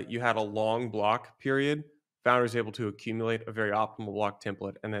you had a long block period. Foundry is able to accumulate a very optimal block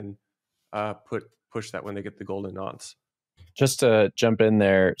template and then push that when they get the golden nonce. Just to jump in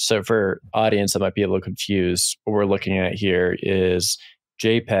there, so for audience that might be a little confused, what we're looking at here is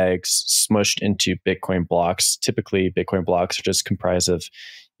JPEGs smushed into Bitcoin blocks. Typically, Bitcoin blocks are just comprised of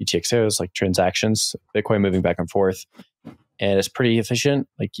UTXOs, like transactions, Bitcoin moving back and forth, and it's pretty efficient.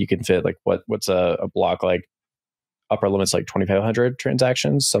 Like you can fit like what's a block like upper limits like 2,500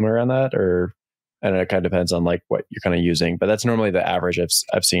 transactions, somewhere around that, or and it kind of depends on like what you're kind of using, but that's normally the average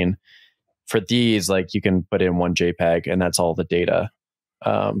I've seen. For these, like you can put in 1 JPEG and that's all the data.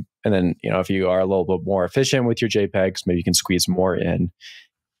 And then, if you are a little bit more efficient with your JPEGs, maybe you can squeeze more in.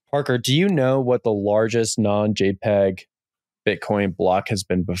 Parker, do you know what the largest non-JPEG Bitcoin block has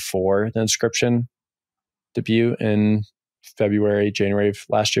been before the inscription debut in January of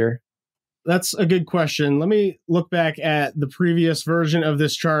last year? That's a good question. Let me look back at the previous version of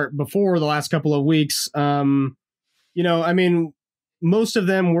this chart before the last couple of weeks. Most of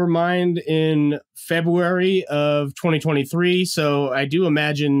them were mined in February of 2023. So I do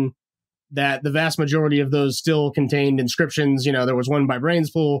imagine that the vast majority of those still contained inscriptions. There was one by Brains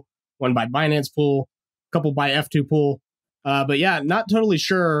Pool, one by Binance Pool, a couple by F2 Pool. But yeah, not totally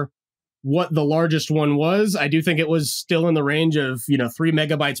sure what the largest one was. I do think it was still in the range of, 3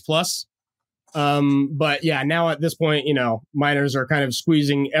 megabytes plus. But yeah, now at this point, miners are kind of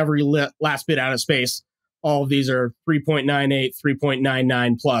squeezing every last bit out of space. All of these are 3.98,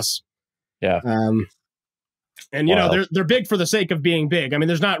 3.99 plus. Yeah. And, they're big for the sake of being big.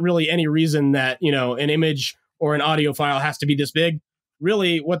 There's not really any reason that, an image or an audio file has to be this big.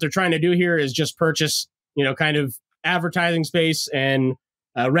 Really, what they're trying to do here is just purchase, kind of advertising space and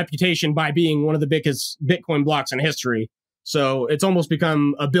reputation by being one of the biggest Bitcoin blocks in history. So it's almost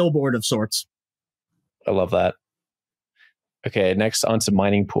become a billboard of sorts. I love that. Okay, next on to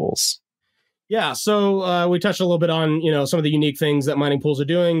mining pools. Yeah, so we touched a little bit on, some of the unique things that mining pools are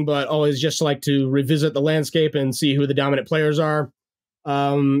doing, but always just like to revisit the landscape and see who the dominant players are.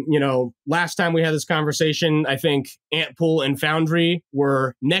 Last time we had this conversation, I think Ant Pool and Foundry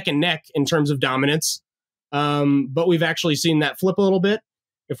were neck and neck in terms of dominance. But we've actually seen that flip a little bit.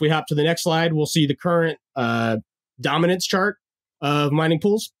 If we hop to the next slide, we'll see the current dominance chart of mining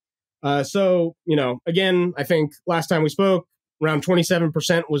pools. Again, I think last time we spoke, around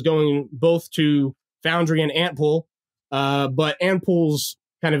 27% was going both to Foundry and Ant Pool. But Ant Pool's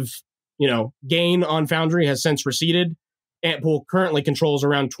kind of, gain on Foundry has since receded. Ant Pool currently controls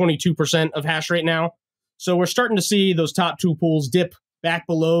around 22% of hash rate now. So we're starting to see those top 2 pools dip back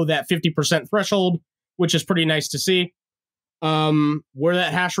below that 50% threshold, which is pretty nice to see. Where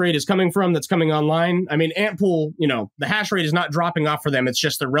that hash rate is coming from, that's coming online. Ant Pool, the hash rate is not dropping off for them. It's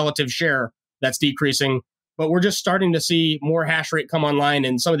just the relative share that's decreasing. But we're just starting to see more hash rate come online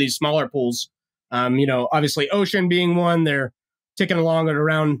in some of these smaller pools. Obviously Ocean being one, they're ticking along at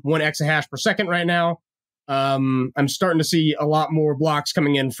around 1 exahash per second right now. I'm starting to see a lot more blocks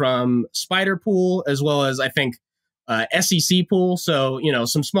coming in from Spider Pool, as well as I think SEC Pool. So,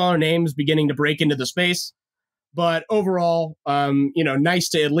 some smaller names beginning to break into the space. But overall, nice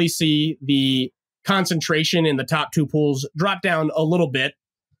to at least see the concentration in the top 2 pools drop down a little bit.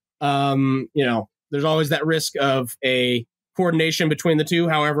 There's always that risk of a coordination between the two,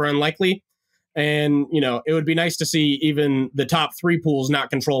 however unlikely. And, it would be nice to see even the top 3 pools not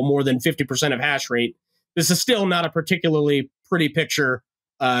control more than 50% of hash rate. This is still not a particularly pretty picture,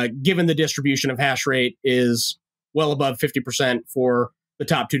 given the distribution of hash rate is well above 50% for the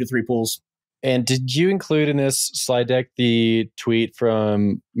top 2 to 3 pools. And did you include in this slide deck the tweet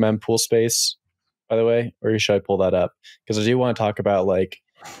from Mempool Space, by the way? Or should I pull that up? Because I do want to talk about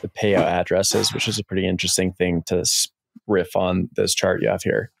the payout addresses, which is a pretty interesting thing to riff on this chart you have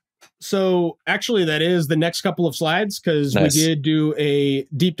here. So actually, that is the next couple of slides, because Nice. We did do a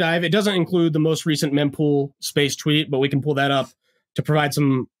deep dive. It doesn't include the most recent Mempool Space tweet, but we can pull that up to provide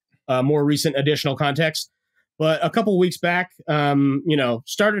some more recent additional context. But a couple of weeks back,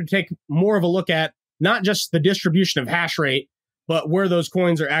 started to take more of a look at not just the distribution of hash rate, but where those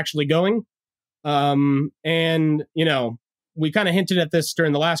coins are actually going. We kind of hinted at this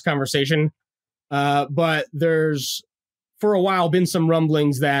during the last conversation, but there's, for a while, been some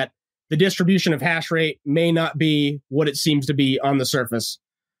rumblings that the distribution of hash rate may not be what it seems to be on the surface.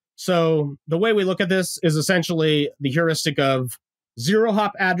 So the way we look at this is essentially the heuristic of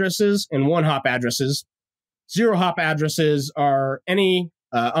 0-hop addresses and 1-hop addresses. 0-hop addresses are any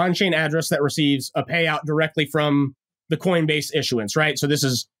on-chain address that receives a payout directly from the Coinbase issuance, right? So this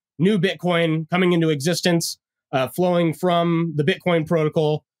is new Bitcoin coming into existence, flowing from the Bitcoin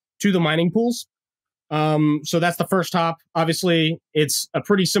protocol to the mining pools. So that's the first hop. Obviously, it's a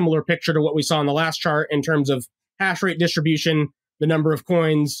pretty similar picture to what we saw in the last chart in terms of hash rate distribution. The number of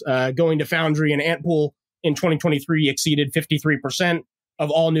coins going to Foundry and Antpool in 2023 exceeded 53% of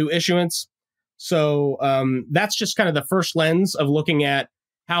all new issuance. So that's just kind of the first lens of looking at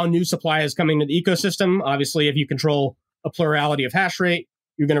how new supply is coming to the ecosystem. Obviously, if you control a plurality of hash rate,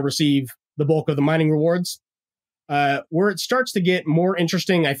 you're going to receive the bulk of the mining rewards. Where it starts to get more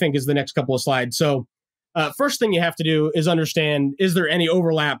interesting, I think, is the next couple of slides. So first thing you have to do is understand, is there any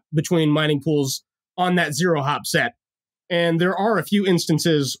overlap between mining pools on that 0-hop set? And there are a few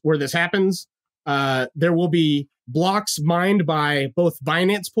instances where this happens. There will be blocks mined by both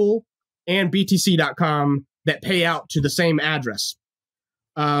Binance Pool and BTC.com that pay out to the same address.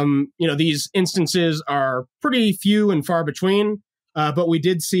 These instances are pretty few and far between, but we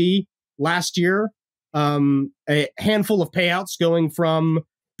did see last year a handful of payouts going from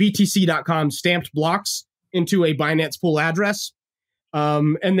BTC.com stamped blocks into a Binance Pool address.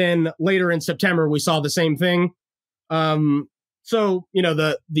 And then later in September, we saw the same thing. So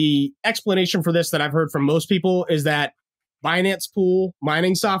the explanation for this that I've heard from most people is that Binance Pool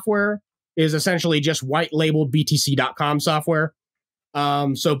mining software is essentially just white labeled BTC.com software.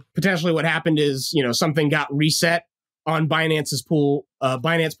 So potentially what happened is, something got reset on Binance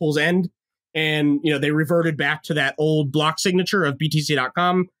Pool's end. And, they reverted back to that old block signature of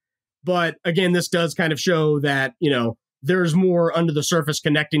BTC.com. But again, this does kind of show that, there's more under the surface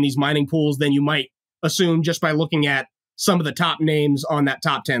connecting these mining pools than you might assume just by looking at some of the top names on that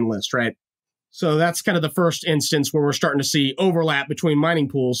top 10 list, right? So that's kind of the first instance where we're starting to see overlap between mining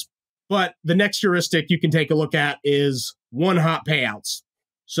pools. But the next heuristic you can take a look at is 1-hop payouts.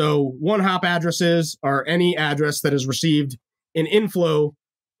 So 1-hop addresses are any address that has received an inflow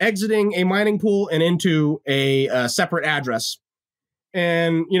exiting a mining pool and into a separate address.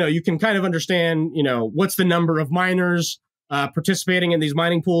 And, you can kind of understand, what's the number of miners participating in these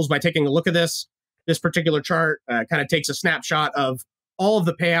mining pools by taking a look at this. This particular chart kind of takes a snapshot of all of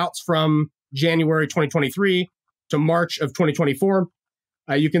the payouts from January 2023 to March of 2024.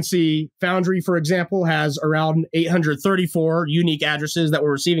 You can see Foundry, for example, has around 834 unique addresses that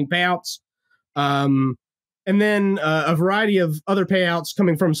were receiving payouts. And then a variety of other payouts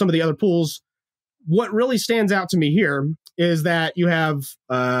coming from some of the other pools. What really stands out to me here is that you have,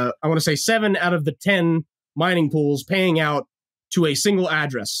 I want to say 7 out of the 10 mining pools paying out to a single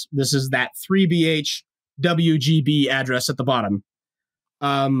address. This is that 3BH WGB address at the bottom.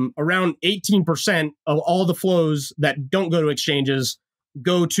 Around 18% of all the flows that don't go to exchanges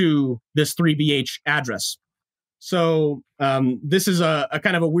go to this 3BH address. So this is a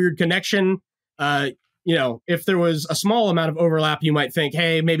kind of a weird connection. If there was a small amount of overlap, you might think,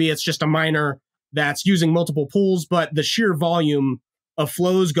 hey, maybe it's just a miner that's using multiple pools, but the sheer volume of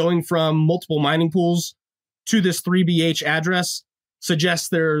flows going from multiple mining pools to this 3BH address suggests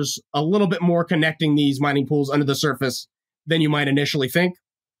there's a little bit more connecting these mining pools under the surface than you might initially think.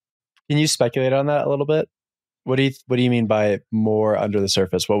 Can you speculate on that a little bit? What do you mean by more under the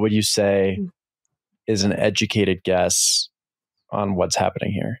surface? What would you say is an educated guess on what's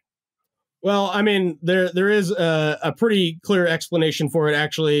happening here? Well, I mean, there is a pretty clear explanation for it,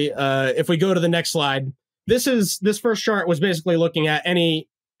 actually. If we go to the next slide, this first chart was basically looking at any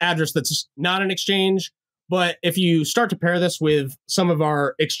address that's not an exchange. But if you start to pair this with some of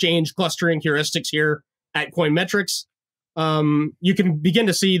our exchange clustering heuristics here at Coinmetrics, you can begin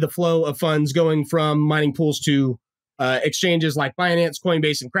to see the flow of funds going from mining pools to exchanges like Binance,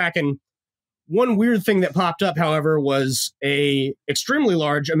 Coinbase, and Kraken. One weird thing that popped up, however, was a extremely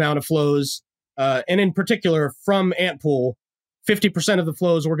large amount of flows, and in particular from Antpool. 50% of the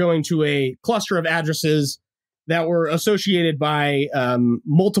flows were going to a cluster of addresses that were associated by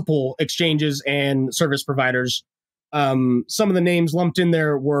multiple exchanges and service providers. Some of the names lumped in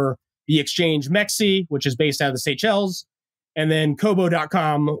there were the exchange Mexi, which is based out of the Seychelles, and then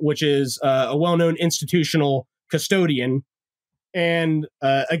Kobo.com, which is a well-known institutional custodian. And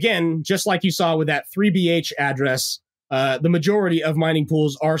again, just like you saw with that 3BH address, the majority of mining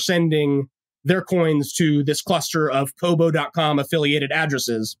pools are sending their coins to this cluster of Kobo.com affiliated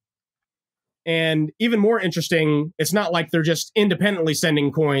addresses. And even more interesting, it's not like they're just independently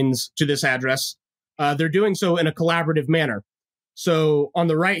sending coins to this address. They're doing so in a collaborative manner. So on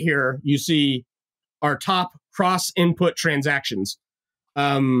the right here, you see our top cross-input transactions.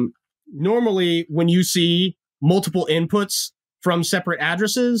 Normally, when you see multiple inputs from separate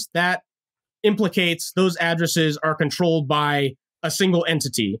addresses, that implicates those addresses are controlled by a single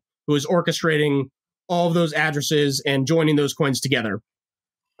entity who is orchestrating all of those addresses and joining those coins together.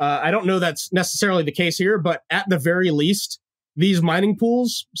 I don't know that's necessarily the case here, but at the very least, these mining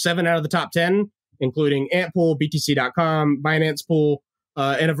pools, 7 out of the top 10, including Antpool, BTC.com, Binance Pool,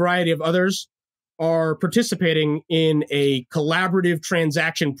 and a variety of others, are participating in a collaborative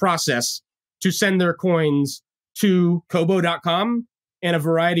transaction process to send their coins to Kobo.com and a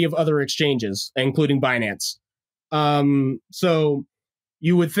variety of other exchanges, including Binance. So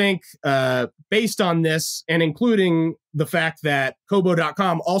you would think, based on this, and including the fact that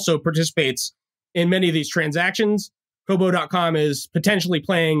Kobo.com also participates in many of these transactions, Kobo.com is potentially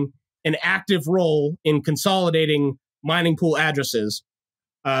playing an active role in consolidating mining pool addresses.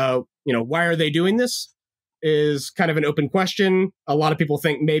 Why are they doing this is kind of an open question. A lot of people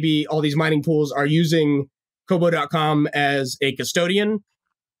think maybe all these mining pools are using Kobo.com as a custodian.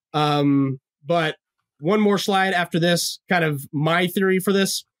 But one more slide after this, kind of my theory for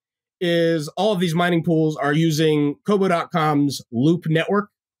this is all of these mining pools are using Kobo.com's Loop network.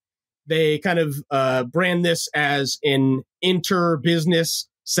 They kind of brand this as an inter-business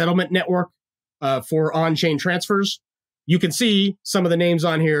settlement network for on-chain transfers. You can see some of the names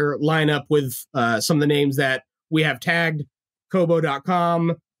on here line up with some of the names that we have tagged: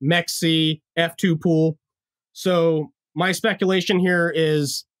 Kobo.com, Mexi, F2 Pool. So my speculation here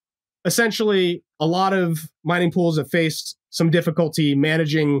is essentially a lot of mining pools have faced some difficulty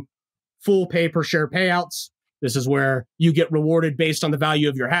managing full pay per share payouts. This is where you get rewarded based on the value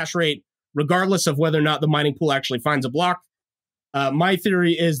of your hash rate, regardless of whether or not the mining pool actually finds a block. My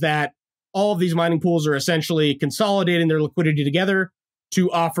theory is that all of these mining pools are essentially consolidating their liquidity together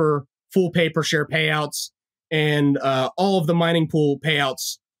to offer full pay per share payouts. And all of the mining pool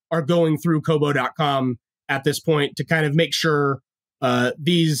payouts are going through Kobo.com at this point to kind of make sure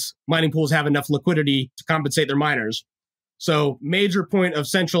these mining pools have enough liquidity to compensate their miners. So major point of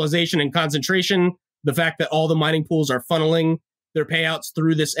centralization and concentration, the fact that all the mining pools are funneling their payouts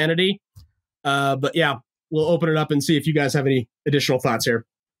through this entity. But yeah, we'll open it up and see if you guys have any additional thoughts here.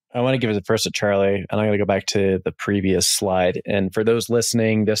 I want to give it first to Charlie, and I'm going to go back to the previous slide. And for those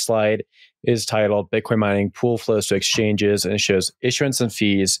listening, this slide is titled Bitcoin Mining Pool Flows to Exchanges, and it shows issuance and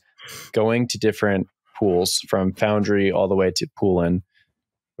fees going to different pools from Foundry all the way to Poolin,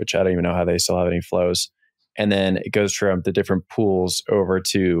 which I don't even know how they still have any flows. And then it goes from the different pools over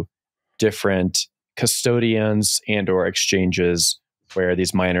to different custodians and or exchanges where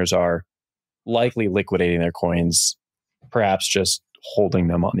these miners are likely liquidating their coins, perhaps just holding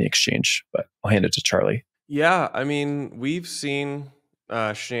them on the exchange. But I'll hand it to Charlie. Yeah, I mean, we've seen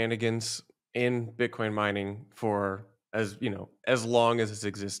shenanigans in Bitcoin mining for as long as it's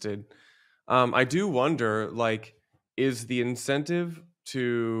existed. I do wonder, is the incentive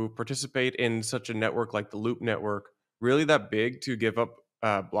to participate in such a network like the Loop network really that big to give up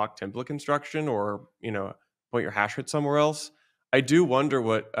block template construction or point your hash rate somewhere else? I do wonder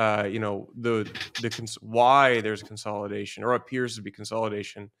what why there's consolidation or appears to be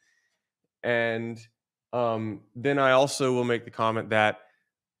consolidation, and then I also will make the comment that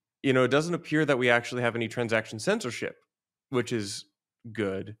it doesn't appear that we actually have any transaction censorship, which is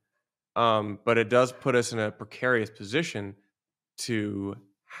good, but it does put us in a precarious position to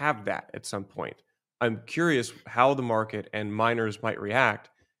have that at some point. I'm curious how the market and miners might react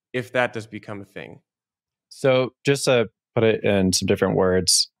if that does become a thing. So just to put it in some different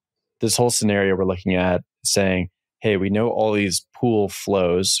words, this whole scenario we're looking at saying, hey, we know all these pool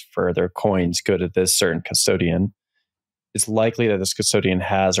flows for their coins go to this certain custodian. It's likely that this custodian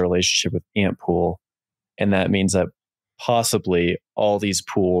has a relationship with Ant Pool. And that means that possibly all these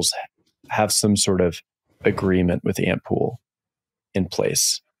pools have some sort of agreement with Ant Pool in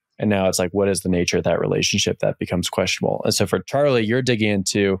place. And now it's like, what is the nature of that relationship? That becomes questionable. And so for Charlie, you're digging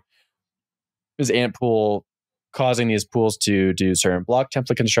into, is Ant Pool causing these pools to do certain block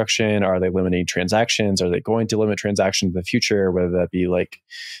template construction? Are they limiting transactions? Are they going to limit transactions in the future, whether that be like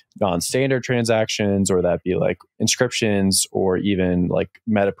non-standard transactions or that be like inscriptions or even like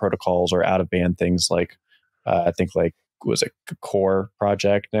meta protocols or out of band things like I think like was it core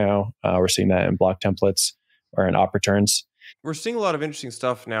project now? We're seeing that in block templates or in op returns. We're seeing a lot of interesting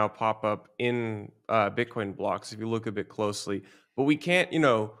stuff now pop up in Bitcoin blocks if you look a bit closely. But we can't,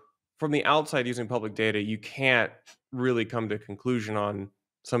 from the outside using public data, you can't really come to a conclusion on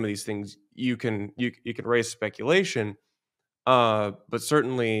some of these things. You can raise speculation, but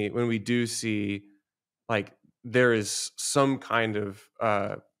certainly when we do see like there is some kind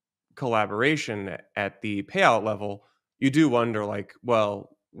of collaboration at the payout level, you do wonder like, well,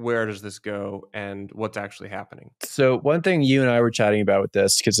 where does this go and what's actually happening? So one thing you and I were chatting about with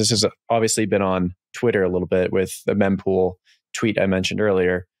this, because this has obviously been on Twitter a little bit with the mempool tweet I mentioned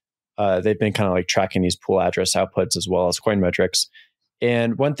earlier. They've been kind of like tracking these pool address outputs as well as Coinmetrics.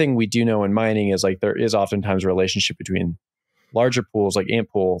 And one thing we do know in mining is like there is oftentimes a relationship between larger pools like Ant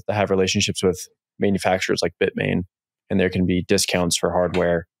Pool that have relationships with manufacturers like Bitmain. And there can be discounts for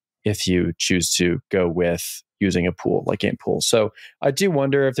hardware if you choose to go with using a pool like Ant Pool. So I do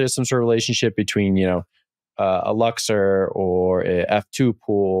wonder if there's some sort of relationship between, a Luxor or a F2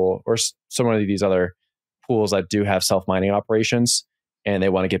 pool or some of these other pools that do have self-mining operations and they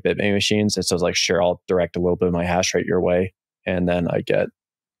want to get Bitmain machines. And so it's like, sure, I'll direct a little bit of my hash rate your way. And then I get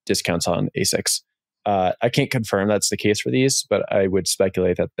discounts on ASICs. I can't confirm that's the case for these, but I would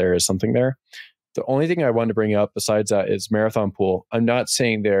speculate that there is something there. The only thing I wanted to bring up besides that is Marathon Pool. I'm not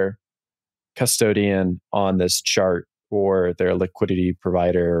saying they're custodian on this chart or their liquidity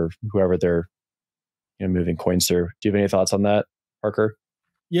provider or whoever they're moving coins through. Do you have any thoughts on that, Parker?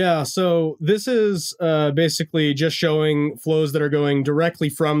 Yeah, so this is basically just showing flows that are going directly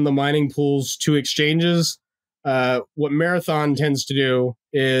from the mining pools to exchanges. What Marathon tends to do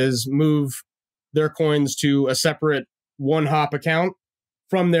is move their coins to a separate one-hop account.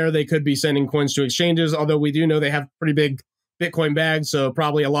 From there, they could be sending coins to exchanges, although we do know they have pretty big Bitcoin bags, so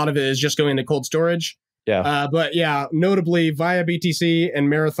probably a lot of it is just going to cold storage. Yeah. But yeah, notably via BTC and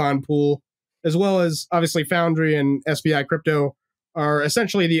Marathon Pool, as well as obviously Foundry and SBI Crypto, are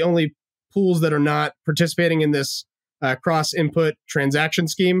essentially the only pools that are not participating in this cross-input transaction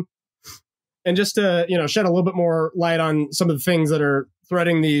scheme. And just to shed a little bit more light on some of the things that are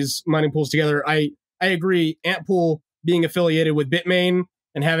threading these mining pools together, I agree. Ant Pool being affiliated with Bitmain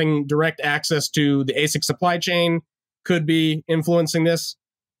and having direct access to the ASIC supply chain could be influencing this.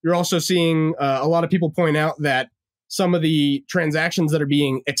 You're also seeing a lot of people point out that some of the transactions that are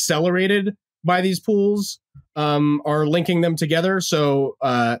being accelerated by these pools are linking them together. So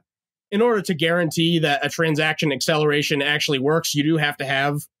in order to guarantee that a transaction acceleration actually works, you do have to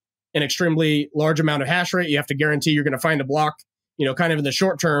have an extremely large amount of hash rate. You have to guarantee you're going to find a block, kind of in the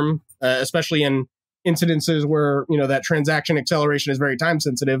short term, especially in incidences where, that transaction acceleration is very time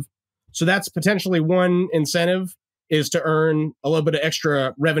sensitive. So that's potentially one incentive, is to earn a little bit of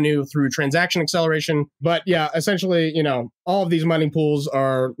extra revenue through transaction acceleration. But yeah, essentially, all of these mining pools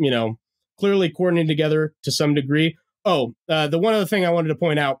are, clearly coordinated together to some degree. Oh, the one other thing I wanted to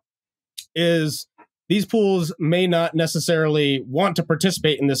point out is these pools may not necessarily want to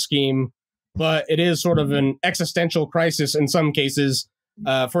participate in this scheme, but it is sort of an existential crisis in some cases.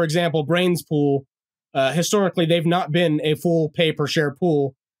 For example, Brain's pool, historically, they've not been a full pay per share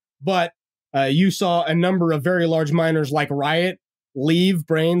pool, but you saw a number of very large miners like Riot leave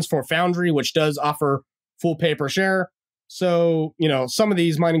Brains for Foundry, which does offer full pay per share. So, some of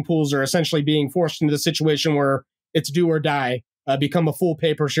these mining pools are essentially being forced into the situation where it's do or die, become a full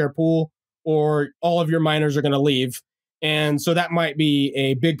pay per share pool, or all of your miners are going to leave. And so that might be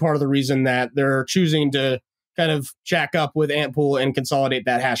a big part of the reason that they're choosing to kind of jack up with Antpool and consolidate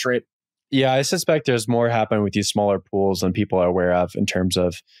that hash rate. Yeah, I suspect there's more happening with these smaller pools than people are aware of in terms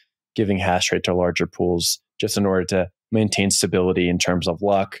of giving hash rate to larger pools, just in order to maintain stability in terms of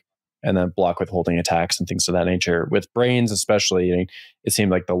luck and then block withholding attacks and things of that nature. With Brains especially, it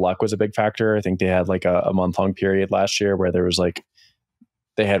seemed like the luck was a big factor. I think they had like a month-long period last year where there was like,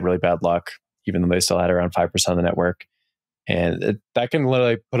 they had really bad luck, even though they still had around 5% of the network. And that can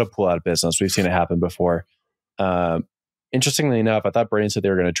literally put a pool out of business. We've seen it happen before. Interestingly enough, I thought Brains said they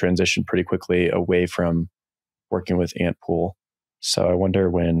were going to transition pretty quickly away from working with Antpool. So I wonder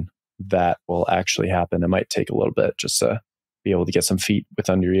when that will actually happen. It might take a little bit just to be able to get some feet with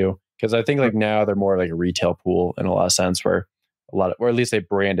under you. Because I think like now they're more like a retail pool in a lot of sense, where or at least they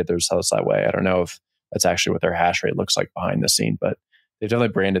branded themselves that way. I don't know if that's actually what their hash rate looks like behind the scene, but they've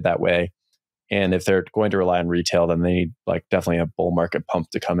definitely branded that way. And if they're going to rely on retail, then they need like definitely a bull market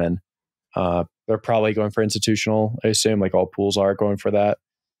pump to come in. They're probably going for institutional, I assume, like all pools are going for that.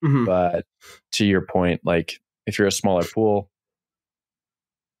 Mm-hmm. But to your point, like if you're a smaller pool,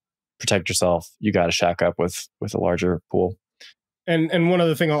 protect yourself. You got to shack up with a larger pool. And one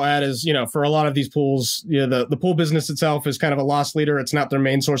other thing I'll add is, for a lot of these pools, the pool business itself is kind of a loss leader. It's not their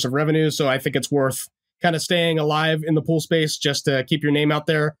main source of revenue. So I think it's worth kind of staying alive in the pool space just to keep your name out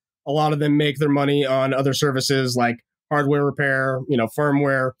there. A lot of them make their money on other services like hardware repair,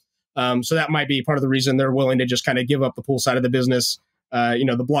 firmware. So that might be part of the reason they're willing to just kind of give up the pool side of the business.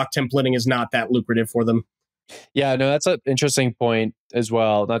 The block templating is not that lucrative for them. Yeah, no, that's an interesting point as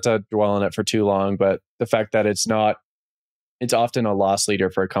well. Not to dwell on it for too long, but the fact that it's often a loss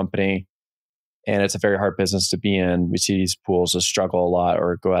leader for a company, and it's a very hard business to be in. We see these pools just struggle a lot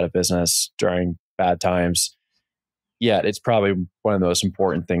or go out of business during bad times. Yet it's probably one of the most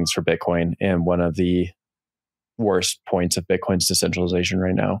important things for Bitcoin and one of the worst points of Bitcoin's decentralization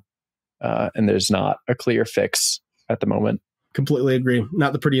right now. And there's not a clear fix at the moment. Completely agree.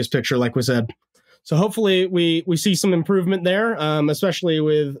 Not the prettiest picture, like we said. So hopefully we see some improvement there, especially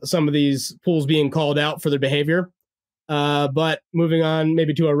with some of these pools being called out for their behavior. But moving on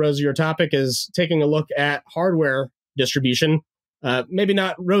maybe to a rosier topic is taking a look at hardware distribution. Maybe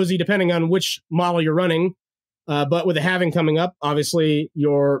not rosy depending on which model you're running, but with the halving coming up, obviously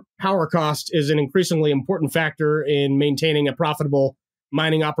your power cost is an increasingly important factor in maintaining a profitable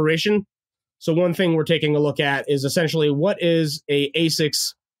mining operation. So one thing we're taking a look at is essentially what is a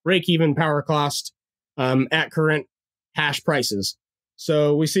ASIC's break-even power cost at current hash prices.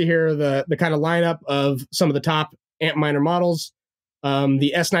 So we see here the kind of lineup of some of the top Antminer models.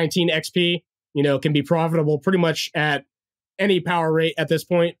 The S19 XP, can be profitable pretty much at any power rate at this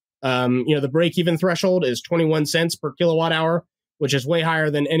point. The break-even threshold is 21 cents per kilowatt hour, which is way higher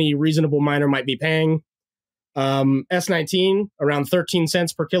than any reasonable miner might be paying. S19, around 13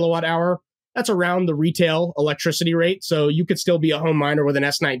 cents per kilowatt hour. That's around the retail electricity rate. So you could still be a home miner with an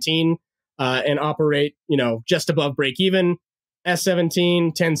S19 and operate, just above break-even.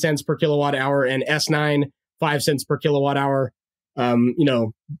 S17, 10 cents per kilowatt hour, and S9, 5 cents per kilowatt hour.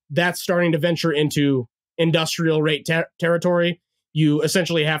 That's starting to venture into industrial rate territory. You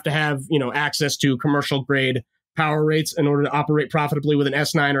essentially have to have, access to commercial grade power rates in order to operate profitably with an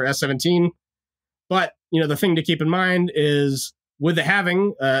S9 or S17. But, the thing to keep in mind is with the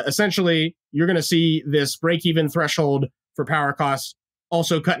halving, essentially, you're going to see this break-even threshold for power costs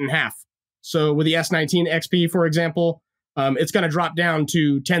also cut in half. So with the S19 XP, for example, it's going to drop down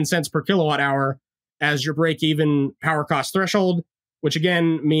to 10 cents per kilowatt hour as your break-even power cost threshold, which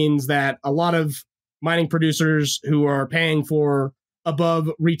again means that a lot of mining producers who are paying for above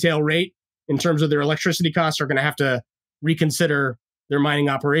retail rate in terms of their electricity costs are going to have to reconsider their mining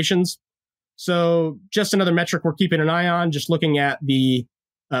operations. So just another metric we're keeping an eye on, just looking at the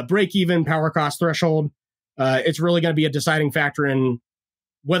break-even power cost threshold. It's really going to be a deciding factor in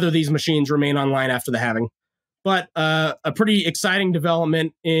whether these machines remain online after the halving. But a pretty exciting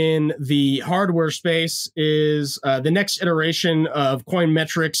development in the hardware space is the next iteration of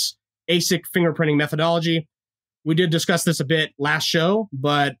Coinmetrics' ASIC fingerprinting methodology. We did discuss this a bit last show,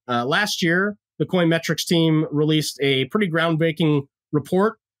 but last year, the Coinmetrics team released a pretty groundbreaking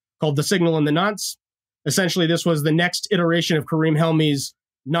report called The Signal and the Nonce. Essentially, this was the next iteration of Kareem Helmi's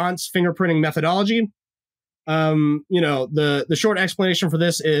nonce fingerprinting methodology. The short explanation for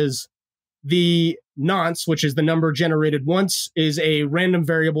this is the nonce, which is the number generated once, is a random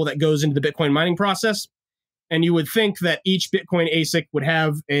variable that goes into the Bitcoin mining process. And you would think that each Bitcoin ASIC would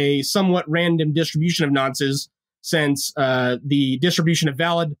have a somewhat random distribution of nonces, since the distribution of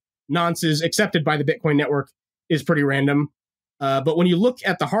valid nonces accepted by the Bitcoin network is pretty random. But when you look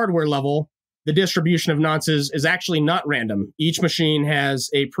at the hardware level, the distribution of nonces is actually not random. Each machine has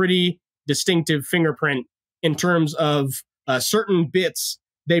a pretty distinctive fingerprint in terms of certain bits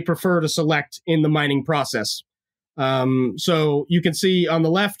they prefer to select in the mining process. So you can see on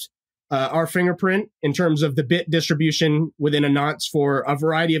the left our fingerprint in terms of the bit distribution within a nonce for a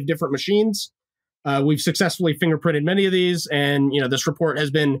variety of different machines. We've successfully fingerprinted many of these, and this report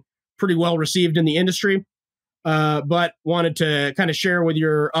has been pretty well received in the industry. But wanted to kind of share with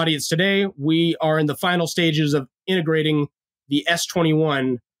your audience today, we are in the final stages of integrating the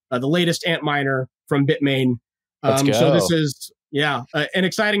S21, the latest Antminer from Bitmain. Let's go. So this is, an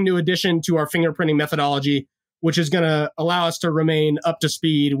exciting new addition to our fingerprinting methodology, which is going to allow us to remain up to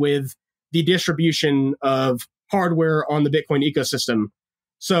speed with the distribution of hardware on the Bitcoin ecosystem.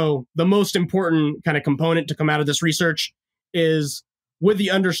 So the most important kind of component to come out of this research is with the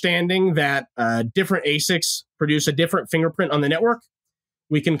understanding that different ASICs produce a different fingerprint on the network,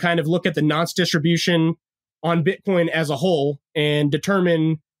 we can kind of look at the nonce distribution on Bitcoin as a whole and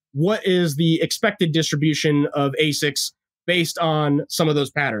determine what is the expected distribution of ASICs based on some of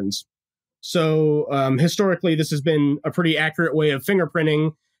those patterns. So historically, this has been a pretty accurate way of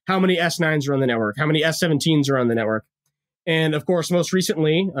fingerprinting how many S9s are on the network, how many S17s are on the network. And of course, most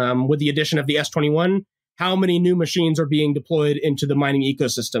recently, with the addition of the S21, how many new machines are being deployed into the mining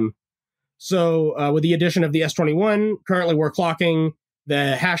ecosystem. So with the addition of the S21, currently we're clocking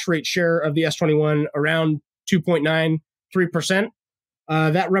the hash rate share of the S21 around 2.93%.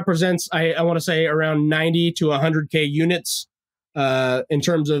 That represents, I want to say, around 90 to 100K units in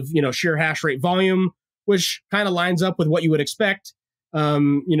terms of sheer hash rate volume, which kind of lines up with what you would expect.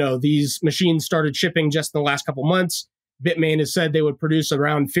 These machines started shipping just in the last couple months. Bitmain has said they would produce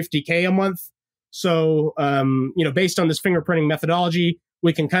around 50K a month. So, based on this fingerprinting methodology,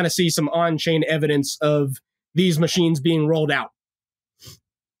 we can kind of see some on-chain evidence of these machines being rolled out.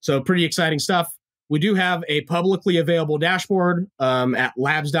 So pretty exciting stuff. We do have a publicly available dashboard at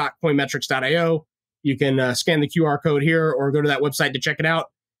labs.coinmetrics.io. You can scan the QR code here or go to that website to check it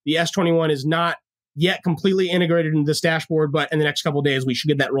out. The S21 is not yet completely integrated into this dashboard, but in the next couple of days, we should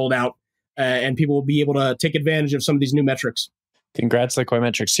get that rolled out and people will be able to take advantage of some of these new metrics. Congrats to the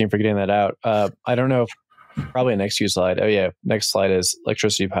Coinmetrics team for getting that out. I don't know, probably next few slide. Oh yeah, next slide is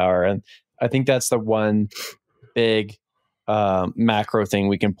electricity power. And I think that's the one big macro thing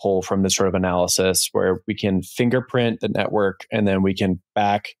we can pull from this sort of analysis where we can fingerprint the network and then we can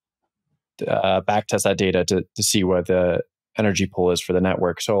back test that data to see what the energy pool is for the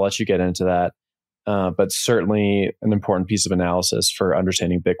network. So I'll let you get into that. But certainly an important piece of analysis for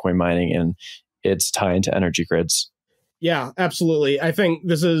understanding Bitcoin mining and its tie into energy grids. Yeah, absolutely. I think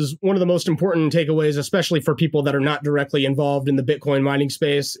this is one of the most important takeaways, especially for people that are not directly involved in the Bitcoin mining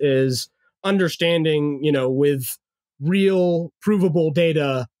space, is understanding, with real provable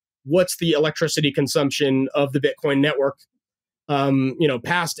data, what's the electricity consumption of the Bitcoin network.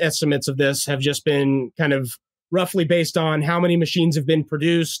 Past estimates of this have just been kind of roughly based on how many machines have been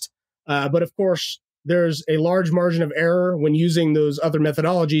produced. But of course, there's a large margin of error when using those other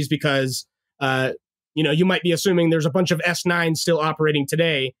methodologies because, you might be assuming there's a bunch of S9s still operating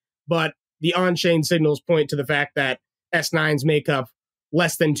today, but the on-chain signals point to the fact that S9s make up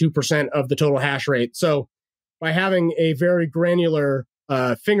less than 2% of the total hash rate. So by having a very granular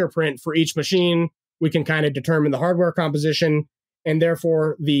fingerprint for each machine, we can kind of determine the hardware composition and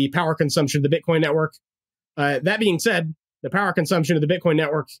therefore the power consumption of the Bitcoin network. That being said, the power consumption of the Bitcoin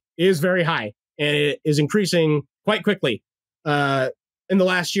network is very high and it is increasing quite quickly. In the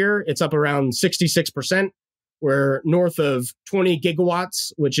last year, it's up around 66%. We're north of 20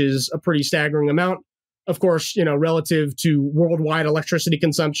 gigawatts, which is a pretty staggering amount. Of course, relative to worldwide electricity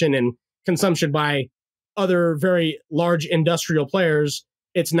consumption and consumption by other very large industrial players,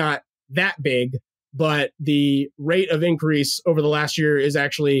 it's not that big, but the rate of increase over the last year is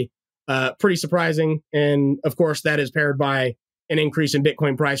actually pretty surprising. And of course, that is paired by an increase in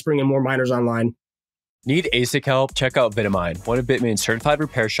Bitcoin price, bringing more miners online. Need ASIC help? Check out Vitamine, one of Bitmain's certified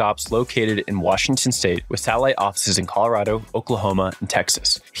repair shops located in Washington State with satellite offices in Colorado, Oklahoma, and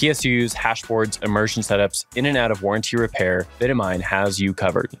Texas. PSUs, hashboards, immersion setups, in and out of warranty repair, Vitamine has you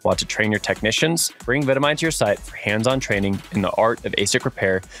covered. Want to train your technicians? Bring Vitamine to your site for hands-on training in the art of ASIC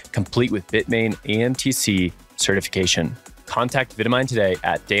repair, complete with Bitmain AMTC certification. Contact Vitamine today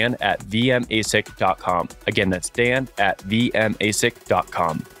at dan@vmasic.com. Again, that's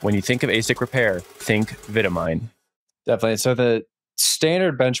dan@vmasic.com. When you think of ASIC repair, think Vitamine. Definitely. So the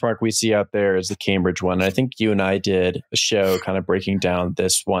standard benchmark we see out there is the Cambridge one. And I think you and I did a show kind of breaking down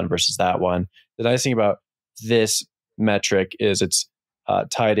this one versus that one. The nice thing about this metric is it's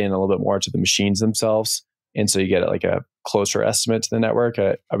tied in a little bit more to the machines themselves. And so you get like a closer estimate to the network.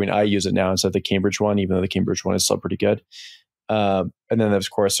 I use it now instead of the Cambridge one, even though the Cambridge one is still pretty good. And then, of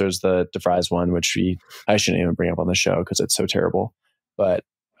course, there's the DeVries one, which I shouldn't even bring up on the show because it's so terrible. But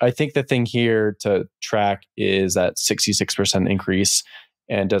I think the thing here to track is that 66% increase.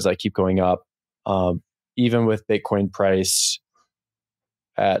 And does that keep going up? Even with Bitcoin price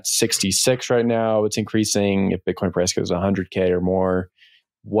at 66 right now, it's increasing. If Bitcoin price goes 100K or more,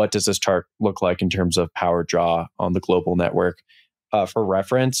 what does this chart look like in terms of power draw on the global network? For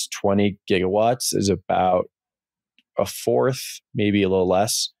reference, 20 gigawatts is about a fourth, maybe a little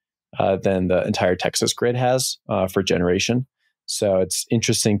less than the entire Texas grid has for generation. So it's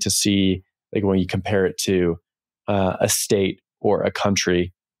interesting to see, like, when you compare it to a state or a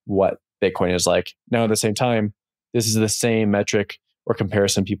country, what Bitcoin is like. Now, at the same time, this is the same metric or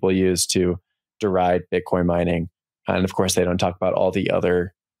comparison people use to deride Bitcoin mining. And of course, they don't talk about all the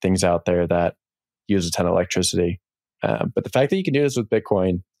other things out there that use a ton of electricity. But the fact that you can do this with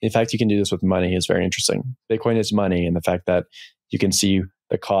Bitcoin, in fact, you can do this with money, is very interesting. Bitcoin is money, and the fact that you can see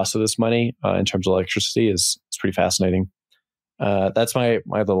the cost of this money in terms of electricity is pretty fascinating. That's my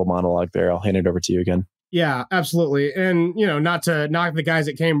little monologue there. I'll hand it over to you again. Yeah, absolutely. And, not to knock the guys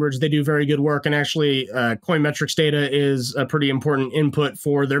at Cambridge, they do very good work. And actually, Coinmetrics data is a pretty important input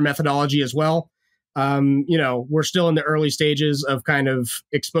for their methodology as well. We're still in the early stages of kind of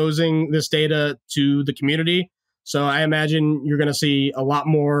exposing this data to the community. So I imagine you're going to see a lot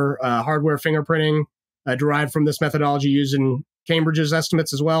more hardware fingerprinting derived from this methodology using Cambridge's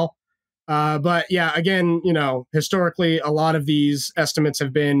estimates as well. But yeah, again, historically, a lot of these estimates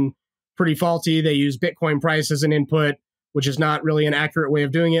have been pretty faulty. They use Bitcoin price as an input, which is not really an accurate way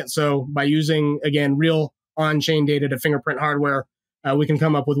of doing it. So by using, again, real on-chain data to fingerprint hardware, we can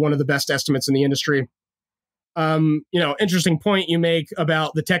come up with one of the best estimates in the industry. Interesting point you make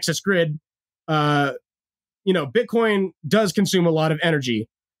about the Texas grid. Bitcoin does consume a lot of energy.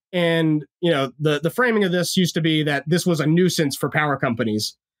 And, the framing of this used to be that this was a nuisance for power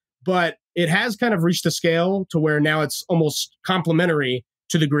companies. But it has kind of reached a scale to where now it's almost complementary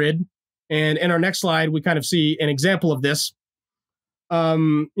to the grid. And in our next slide, we kind of see an example of this.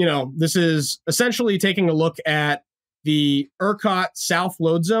 This is essentially taking a look at the ERCOT South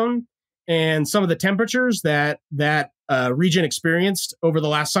load zone and some of the temperatures that region experienced over the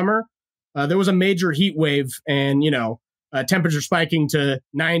last summer. There was a major heat wave and, temperature spiking to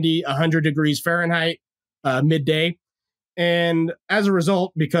 90, 100 degrees Fahrenheit midday. And as a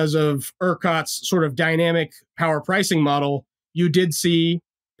result, because of ERCOT's sort of dynamic power pricing model, you did see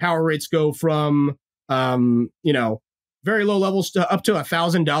power rates go from, very low levels to up to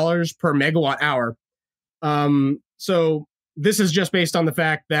 $1,000 per megawatt hour. So this is just based on the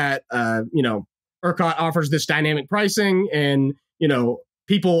fact that, ERCOT offers this dynamic pricing and,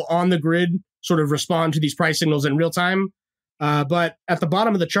 people on the grid sort of respond to these price signals in real time. But at the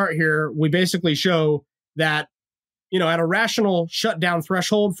bottom of the chart here, we basically show that, at a rational shutdown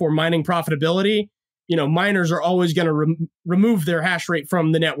threshold for mining profitability, miners are always going to remove their hash rate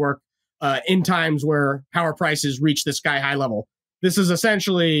from the network in times where power prices reach the sky high level. This is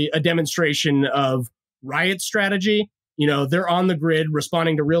essentially a demonstration of Riot's strategy. They're on the grid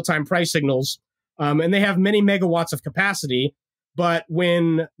responding to real-time price signals, and they have many megawatts of capacity. But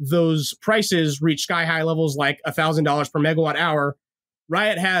when those prices reach sky high levels like $1,000 per megawatt hour,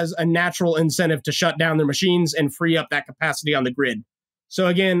 Riot has a natural incentive to shut down their machines and free up that capacity on the grid. So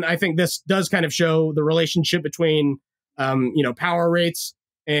again, I think this does kind of show the relationship between, power rates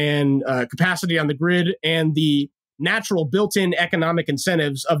and capacity on the grid, and the natural built-in economic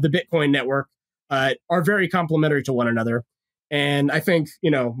incentives of the Bitcoin network are very complementary to one another. And I think,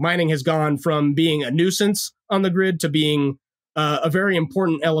 mining has gone from being a nuisance on the grid to being a very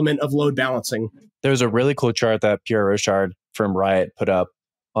important element of load balancing. There's a really cool chart that Pierre Rochard from Riot put up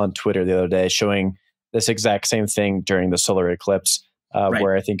on Twitter the other day showing this exact same thing during the solar eclipse, right,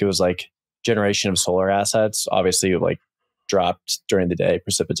 where I think it was like generation of solar assets obviously like dropped during the day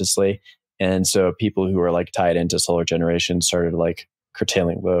precipitously. And so people who were like tied into solar generation started like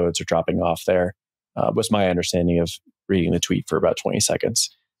curtailing loads or dropping off there, was my understanding of reading the tweet for about 20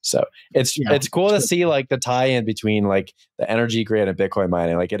 seconds. So it's cool to see like the tie-in between like the energy grid and Bitcoin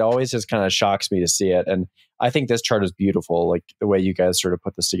mining. Like it always just kind of shocks me to see it. And I think this chart is beautiful, like the way you guys sort of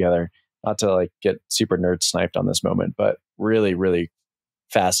put this together. Not to like get super nerd sniped on this moment, but really, really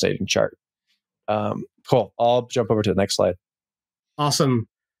fascinating chart. Cool. I'll jump over to the next slide. Awesome.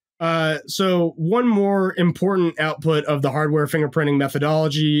 So one more important output of the hardware fingerprinting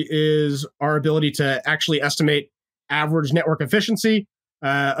methodology is our ability to actually estimate average network efficiency.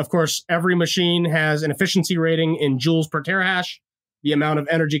 Of course, every machine has an efficiency rating in joules per terahash, the amount of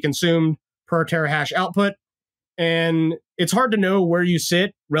energy consumed per terahash output. And it's hard to know where you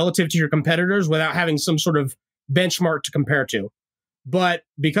sit relative to your competitors without having some sort of benchmark to compare to. But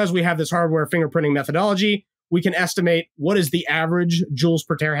because we have this hardware fingerprinting methodology, we can estimate what is the average joules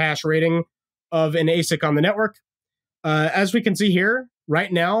per terahash rating of an ASIC on the network. As we can see here,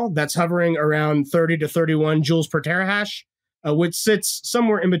 right now, that's hovering around 30 to 31 joules per terahash, which sits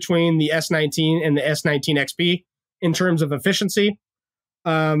somewhere in between the S19 and the S19 XP in terms of efficiency.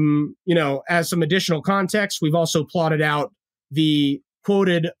 As some additional context, we've also plotted out the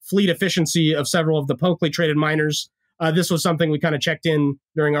quoted fleet efficiency of several of the publicly traded miners. This was something we kind of checked in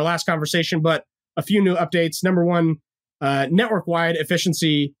during our last conversation, but a few new updates. Number one, network-wide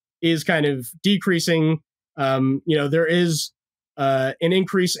efficiency is kind of decreasing. There is an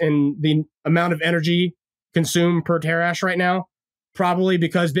increase in the amount of energy consumed per terahash right now, probably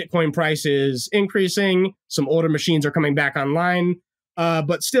because Bitcoin price is increasing. Some older machines are coming back online,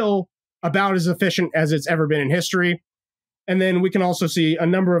 but still about as efficient as it's ever been in history. And then we can also see a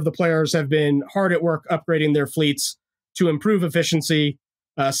number of the players have been hard at work upgrading their fleets to improve efficiency.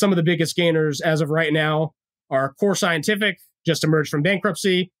 Some of the biggest gainers as of right now are Core Scientific, just emerged from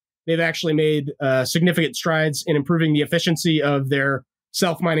bankruptcy. They've actually made significant strides in improving the efficiency of their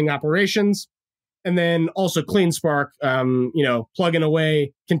self-mining operations. And then also CleanSpark, plugging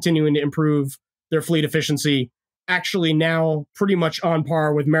away, continuing to improve their fleet efficiency. Actually now pretty much on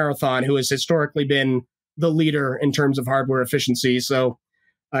par with Marathon, who has historically been the leader in terms of hardware efficiency. So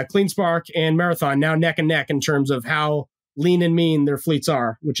CleanSpark and Marathon now neck and neck in terms of how lean and mean their fleets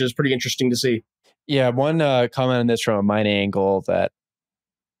are, which is pretty interesting to see. Yeah, one comment on this from a mining angle that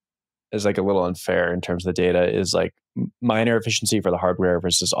is like a little unfair in terms of the data is like miner efficiency for the hardware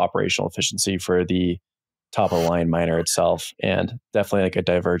versus operational efficiency for the top of the line miner itself, and definitely like a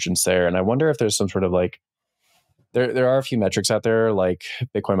divergence there. And I wonder if there's some sort of like there are a few metrics out there like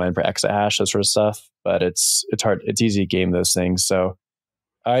Bitcoin mine per exahash, that sort of stuff, but it's hard, it's easy to game those things. So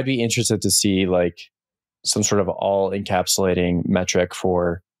I'd be interested to see like some sort of all encapsulating metric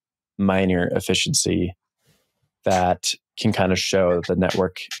for miner efficiency that can kind of show that the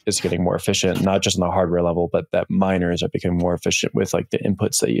network is getting more efficient, not just on the hardware level, but that miners are becoming more efficient with like the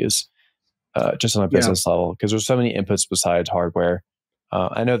inputs they use, just on a business level. Because there's so many inputs besides hardware.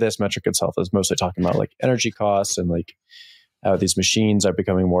 I know this metric itself is mostly talking about like energy costs and like how these machines are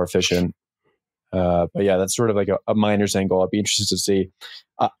becoming more efficient. But yeah, that's sort of like a miner's angle. I'd be interested to see.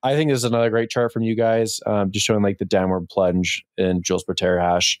 I think this is another great chart from you guys, just showing like the downward plunge in joules per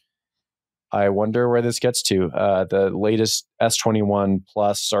terahash. I wonder where this gets to. The latest S21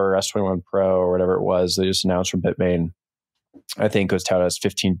 Plus or S21 Pro or whatever it was, they just announced from Bitmain, I think was touted as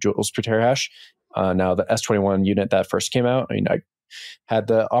 15 joules per terahash. Now the S21 unit that first came out, I mean, I had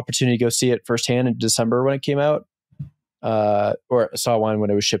the opportunity to go see it firsthand in December when it came out, or saw one when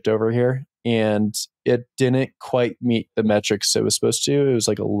it was shipped over here, and it didn't quite meet the metrics it was supposed to. It was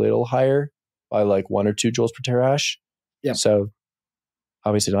like a little higher by like 1 or 2 joules per terahash. Yeah. So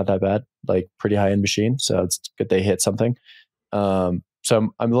obviously not that bad, like pretty high end machine. So it's good they hit something. So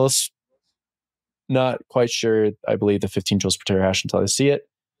I'm a little not quite sure. I believe the 15 joules per terahash until I see it.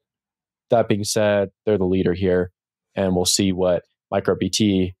 That being said, they're the leader here, and we'll see what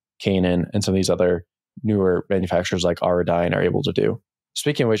MicroBT, Canaan, and some of these other newer manufacturers like Auradine are able to do.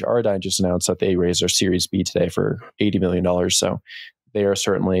 Speaking of which, Auradine just announced that they raised their Series B today for $80 million. So they are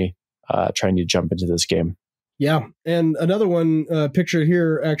certainly trying to jump into this game. Yeah. And another one pictured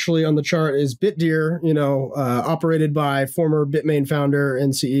here actually on the chart is BitDeer, operated by former Bitmain founder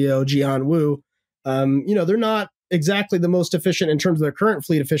and CEO Jian Wu. They're not exactly the most efficient in terms of their current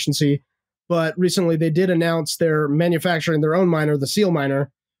fleet efficiency, but recently they did announce they're manufacturing their own miner, the Seal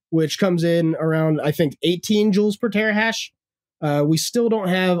miner, which comes in around, I think, 18 joules per terahash. We still don't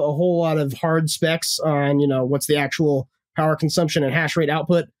have a whole lot of hard specs on, what's the actual power consumption and hash rate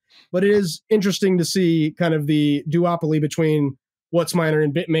output. But it is interesting to see kind of the duopoly between WhatsMiner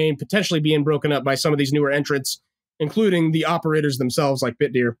and Bitmain potentially being broken up by some of these newer entrants, including the operators themselves like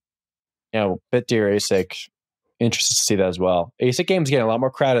BitDeer. Yeah, BitDeer ASIC, interested to see that as well. ASIC game's getting a lot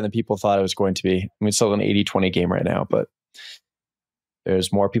more crowded than people thought it was going to be. I mean, it's still an 80-20 game right now, but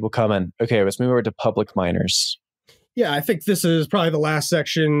there's more people coming. Okay, let's move over to public miners. Yeah, I think this is probably the last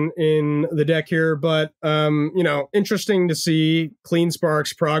section in the deck here, but, interesting to see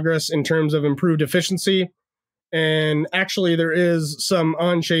CleanSpark's progress in terms of improved efficiency. And actually, there is some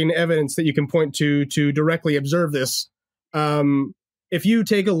on-chain evidence that you can point to directly observe this. If you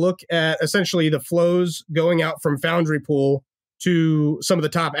take a look at essentially the flows going out from Foundry Pool to some of the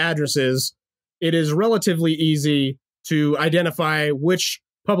top addresses, it is relatively easy to identify which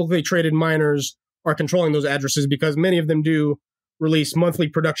publicly traded miners are controlling those addresses because many of them do release monthly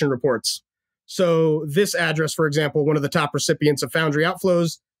production reports. So this address, for example, one of the top recipients of Foundry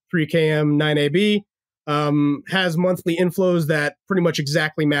outflows, 3KM9AB, has monthly inflows that pretty much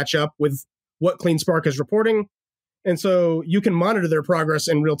exactly match up with what CleanSpark is reporting. And so you can monitor their progress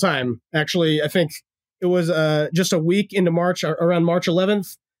in real time. Actually, I think it was just a week into March, around March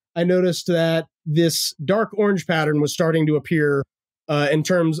 11th, I noticed that this dark orange pattern was starting to appear in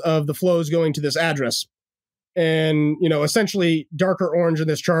terms of the flows going to this address. And, essentially darker orange in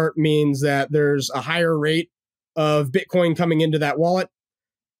this chart means that there's a higher rate of Bitcoin coming into that wallet.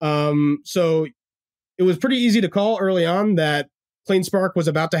 So it was pretty easy to call early on that CleanSpark was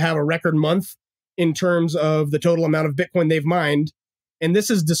about to have a record month in terms of the total amount of Bitcoin they've mined. And this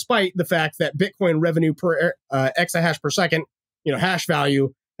is despite the fact that Bitcoin revenue per exahash per second, hash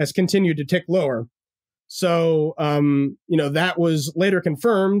value, has continued to tick lower. So, that was later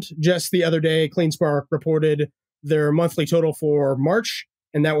confirmed just the other day. CleanSpark reported their monthly total for March,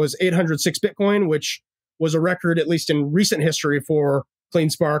 and that was 806 Bitcoin, which was a record, at least in recent history, for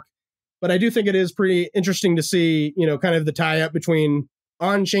CleanSpark. But I do think it is pretty interesting to see, kind of the tie-up between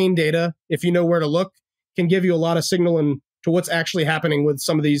on-chain data, if you know where to look, can give you a lot of signal into what's actually happening with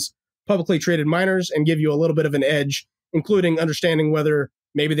some of these publicly traded miners and give you a little bit of an edge, including understanding whether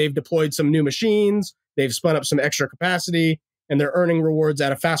maybe they've deployed some new machines, they've spun up some extra capacity, and they're earning rewards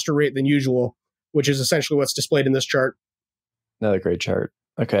at a faster rate than usual, which is essentially what's displayed in this chart. Another great chart.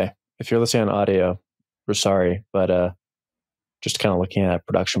 Okay. If you're listening on audio, we're sorry, but just kind of looking at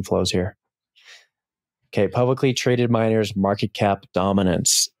production flows here. Okay, publicly traded miners, market cap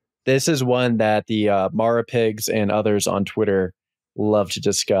dominance. This is one that the Mara Pigs and others on Twitter love to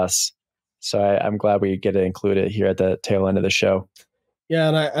discuss. So I'm glad we get to include it here at the tail end of the show. Yeah,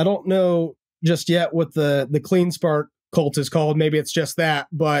 and I don't know just yet what the CleanSpark cult is called. Maybe it's just that.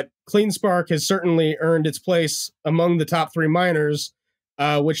 But CleanSpark has certainly earned its place among the top 3 miners,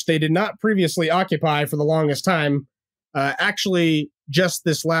 which they did not previously occupy for the longest time. Actually, just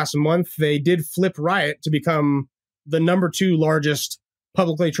this last month, they did flip Riot to become the number 2 largest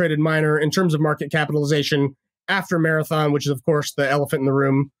publicly traded miner in terms of market capitalization after Marathon, which is, of course, the elephant in the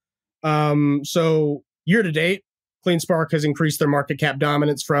room. So year to date, CleanSpark has increased their market cap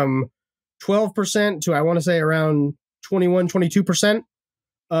dominance from 12% to, I want to say, around 21, 22%.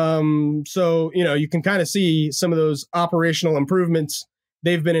 So, you can kind of see some of those operational improvements.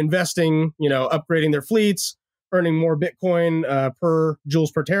 They've been investing, upgrading their fleets, earning more Bitcoin per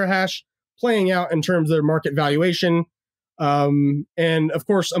joules per terahash, playing out in terms of their market valuation. And of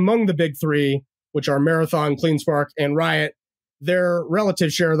course, among the big 3, which are Marathon, CleanSpark, and Riot, their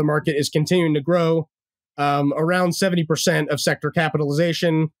relative share of the market is continuing to grow. Around 70% of sector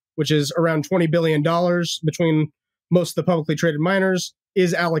capitalization, which is around $20 billion between most of the publicly traded miners,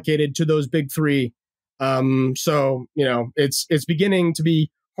 is allocated to those big 3. So, it's beginning to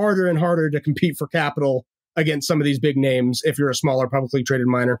be harder and harder to compete for capital against some of these big names if you're a smaller publicly traded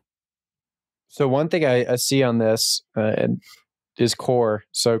miner. So one thing I see on this is Core.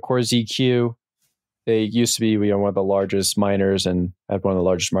 So Core ZQ, they used to be one of the largest miners and had one of the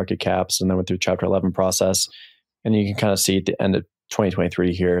largest market caps, and then went through Chapter 11 process. And you can kind of see at the end of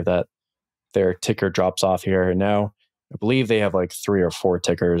 2023 here that their ticker drops off here. And now I believe they have like 3 or 4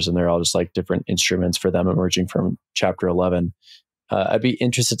 tickers, and they're all just like different instruments for them emerging from Chapter 11. I'd be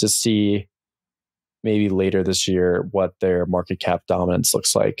interested to see maybe later this year what their market cap dominance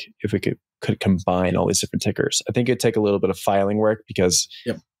looks like if we could combine all these different tickers. I think it'd take a little bit of filing work because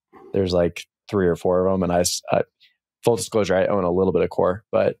there's like 3 or 4 of them. And I full disclosure, I own a little bit of Core,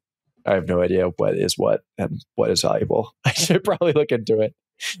 but I have no idea what is what and what is valuable. I should probably look into it.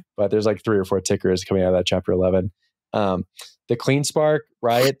 But there's like 3 or 4 tickers coming out of that Chapter 11. The CleanSpark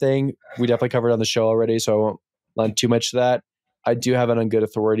Riot thing, we definitely covered on the show already, so I won't lend too much to that. I do have it on good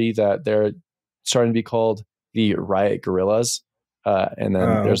authority that they're starting to be called the Riot Gorillas. And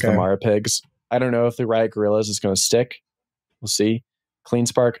then there's the Mara Pigs. I don't know if the Riot Gorillas is going to stick. We'll see.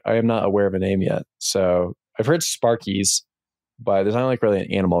 CleanSpark, I am not aware of a name yet. So I've heard Sparkies, but there's not like really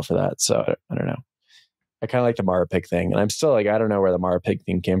an animal for that. So I don't know. I kind of like the Mara Pig thing. And I'm still like, I don't know where the Mara Pig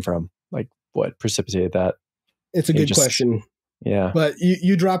thing came from. Like what precipitated that? It's a good question. Yeah. But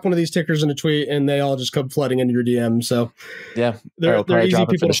you drop one of these tickers in a tweet and they all just come flooding into your DM. So yeah, they're easy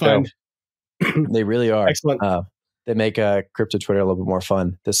people to find. They really are. Excellent. They make crypto Twitter a little bit more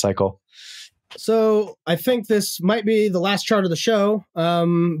fun this cycle. So I think this might be the last chart of the show.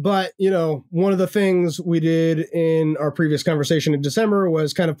 But, one of the things we did in our previous conversation in December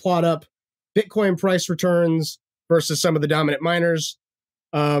was kind of plot up Bitcoin price returns versus some of the dominant miners.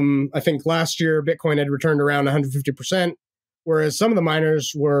 I think last year Bitcoin had returned around 150%, whereas some of the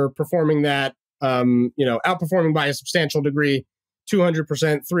miners were performing that, outperforming by a substantial degree, 200%,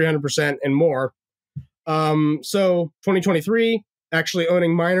 300%, and more. So 2023, actually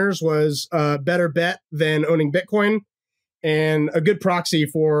owning miners was a better bet than owning Bitcoin. And a good proxy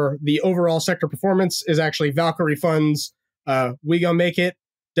for the overall sector performance is actually Valkyrie Fund's We Gonna Make It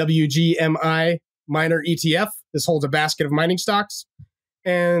WGMI miner ETF. This holds a basket of mining stocks.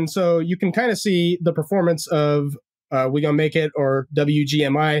 And so you can kind of see the performance of We Gonna Make It or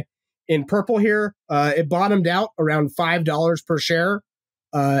WGMI in purple here. It bottomed out around $5 per share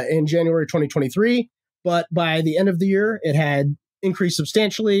in January 2023. But by the end of the year, it had increased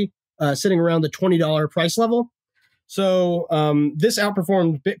substantially, sitting around the $20 price level. So this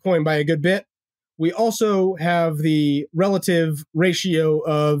outperformed Bitcoin by a good bit. We also have the relative ratio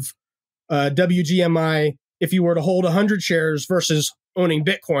of WGMI if you were to hold 100 shares versus owning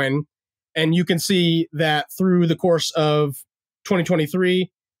Bitcoin. And you can see that through the course of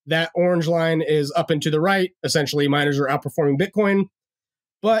 2023, that orange line is up and to the right. Essentially, miners are outperforming Bitcoin.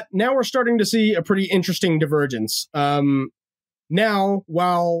 But now we're starting to see a pretty interesting divergence. Now,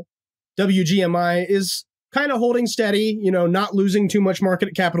 while WGMI is kind of holding steady, not losing too much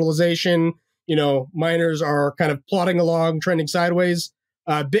market capitalization, miners are kind of plodding along, trending sideways.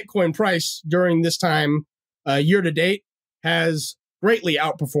 Bitcoin price during this time, year to date, has greatly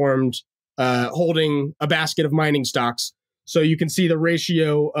outperformed holding a basket of mining stocks. So you can see the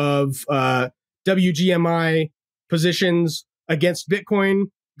ratio of WGMI positions against Bitcoin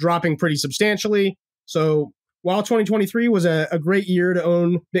dropping pretty substantially. So while 2023 was a great year to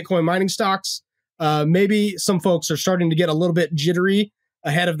own Bitcoin mining stocks, maybe some folks are starting to get a little bit jittery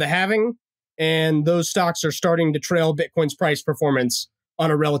ahead of the halving, and those stocks are starting to trail Bitcoin's price performance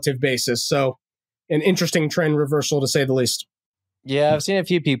on a relative basis. So an interesting trend reversal, to say the least. Yeah, I've seen a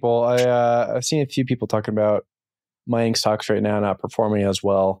few people. I've seen a few people talking about mining stocks right now not performing as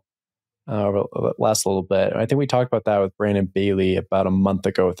well. Last little bit. I think we talked about that with Brandon Bailey about a month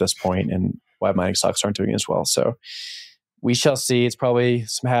ago at this point, and why mining stocks aren't doing as well. So we shall see. It's probably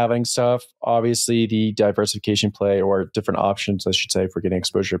some halving stuff. Obviously, the diversification play, or different options, I should say, for getting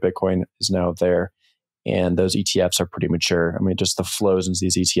exposure to Bitcoin is now there. And those ETFs are pretty mature. I mean, just the flows into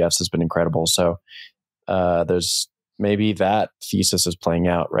these ETFs has been incredible. So there's maybe that thesis is playing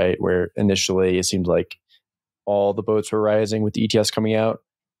out, right? Where initially it seemed like all the boats were rising with the ETFs coming out,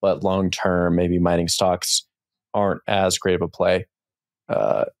 but long-term, maybe mining stocks aren't as great of a play.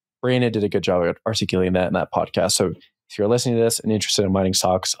 Brandon did a good job at articulating that in that podcast. So if you're listening to this and interested in mining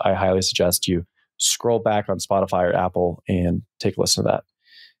stocks, I highly suggest you scroll back on Spotify or Apple and take a listen to that.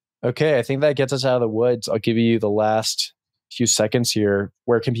 Okay, I think that gets us out of the woods. I'll give you the last few seconds here.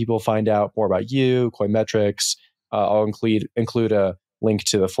 Where can people find out more about you, Coinmetrics? I'll include a link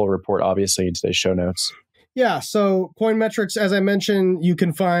to the full report, obviously, in today's show notes. Yeah, so Coinmetrics, as I mentioned, you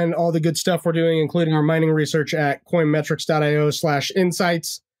can find all the good stuff we're doing, including our mining research at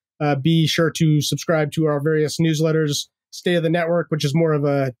coinmetrics.io/insights. Be sure to subscribe to our various newsletters, State of the Network, which is more of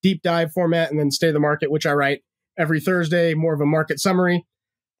a deep dive format, and then State of the Market, which I write every Thursday, more of a market summary.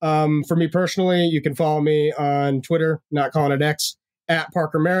 For me personally, you can follow me on Twitter, not calling it X, at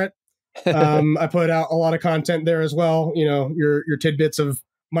Parker Merritt. I put out a lot of content there as well, your tidbits of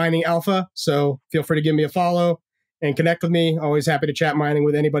mining alpha. So feel free to give me a follow and connect with me. Always happy to chat mining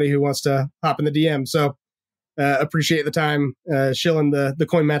with anybody who wants to hop in the DM. So appreciate the time shilling the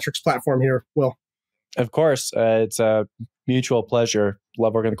Coinmetrics platform here, Will. Of course. It's a mutual pleasure.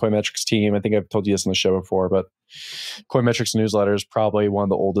 Love working with the Coinmetrics team. I think I've told you this on the show before, but Coinmetrics newsletter is probably one of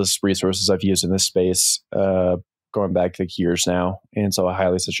the oldest resources I've used in this space, going back like years now. And so I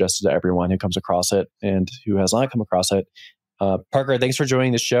highly suggest it to everyone who comes across it and who has not come across it. Parker, thanks for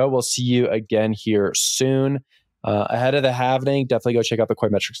joining the show. We'll see you again here soon. Ahead of the halving, definitely go check out the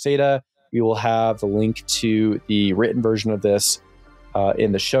Coinmetrics data. We will have the link to the written version of this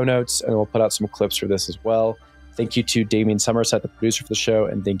in the show notes, and we'll put out some clips for this as well. Thank you to Damien Somerset, the producer for the show,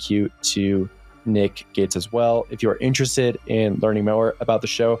 and thank you to Nick Gates as well. If you are interested in learning more about the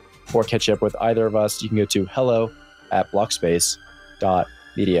show or catch up with either of us, you can go to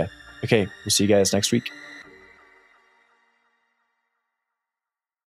hello@Blockspace.media. Okay, we'll see you guys next week.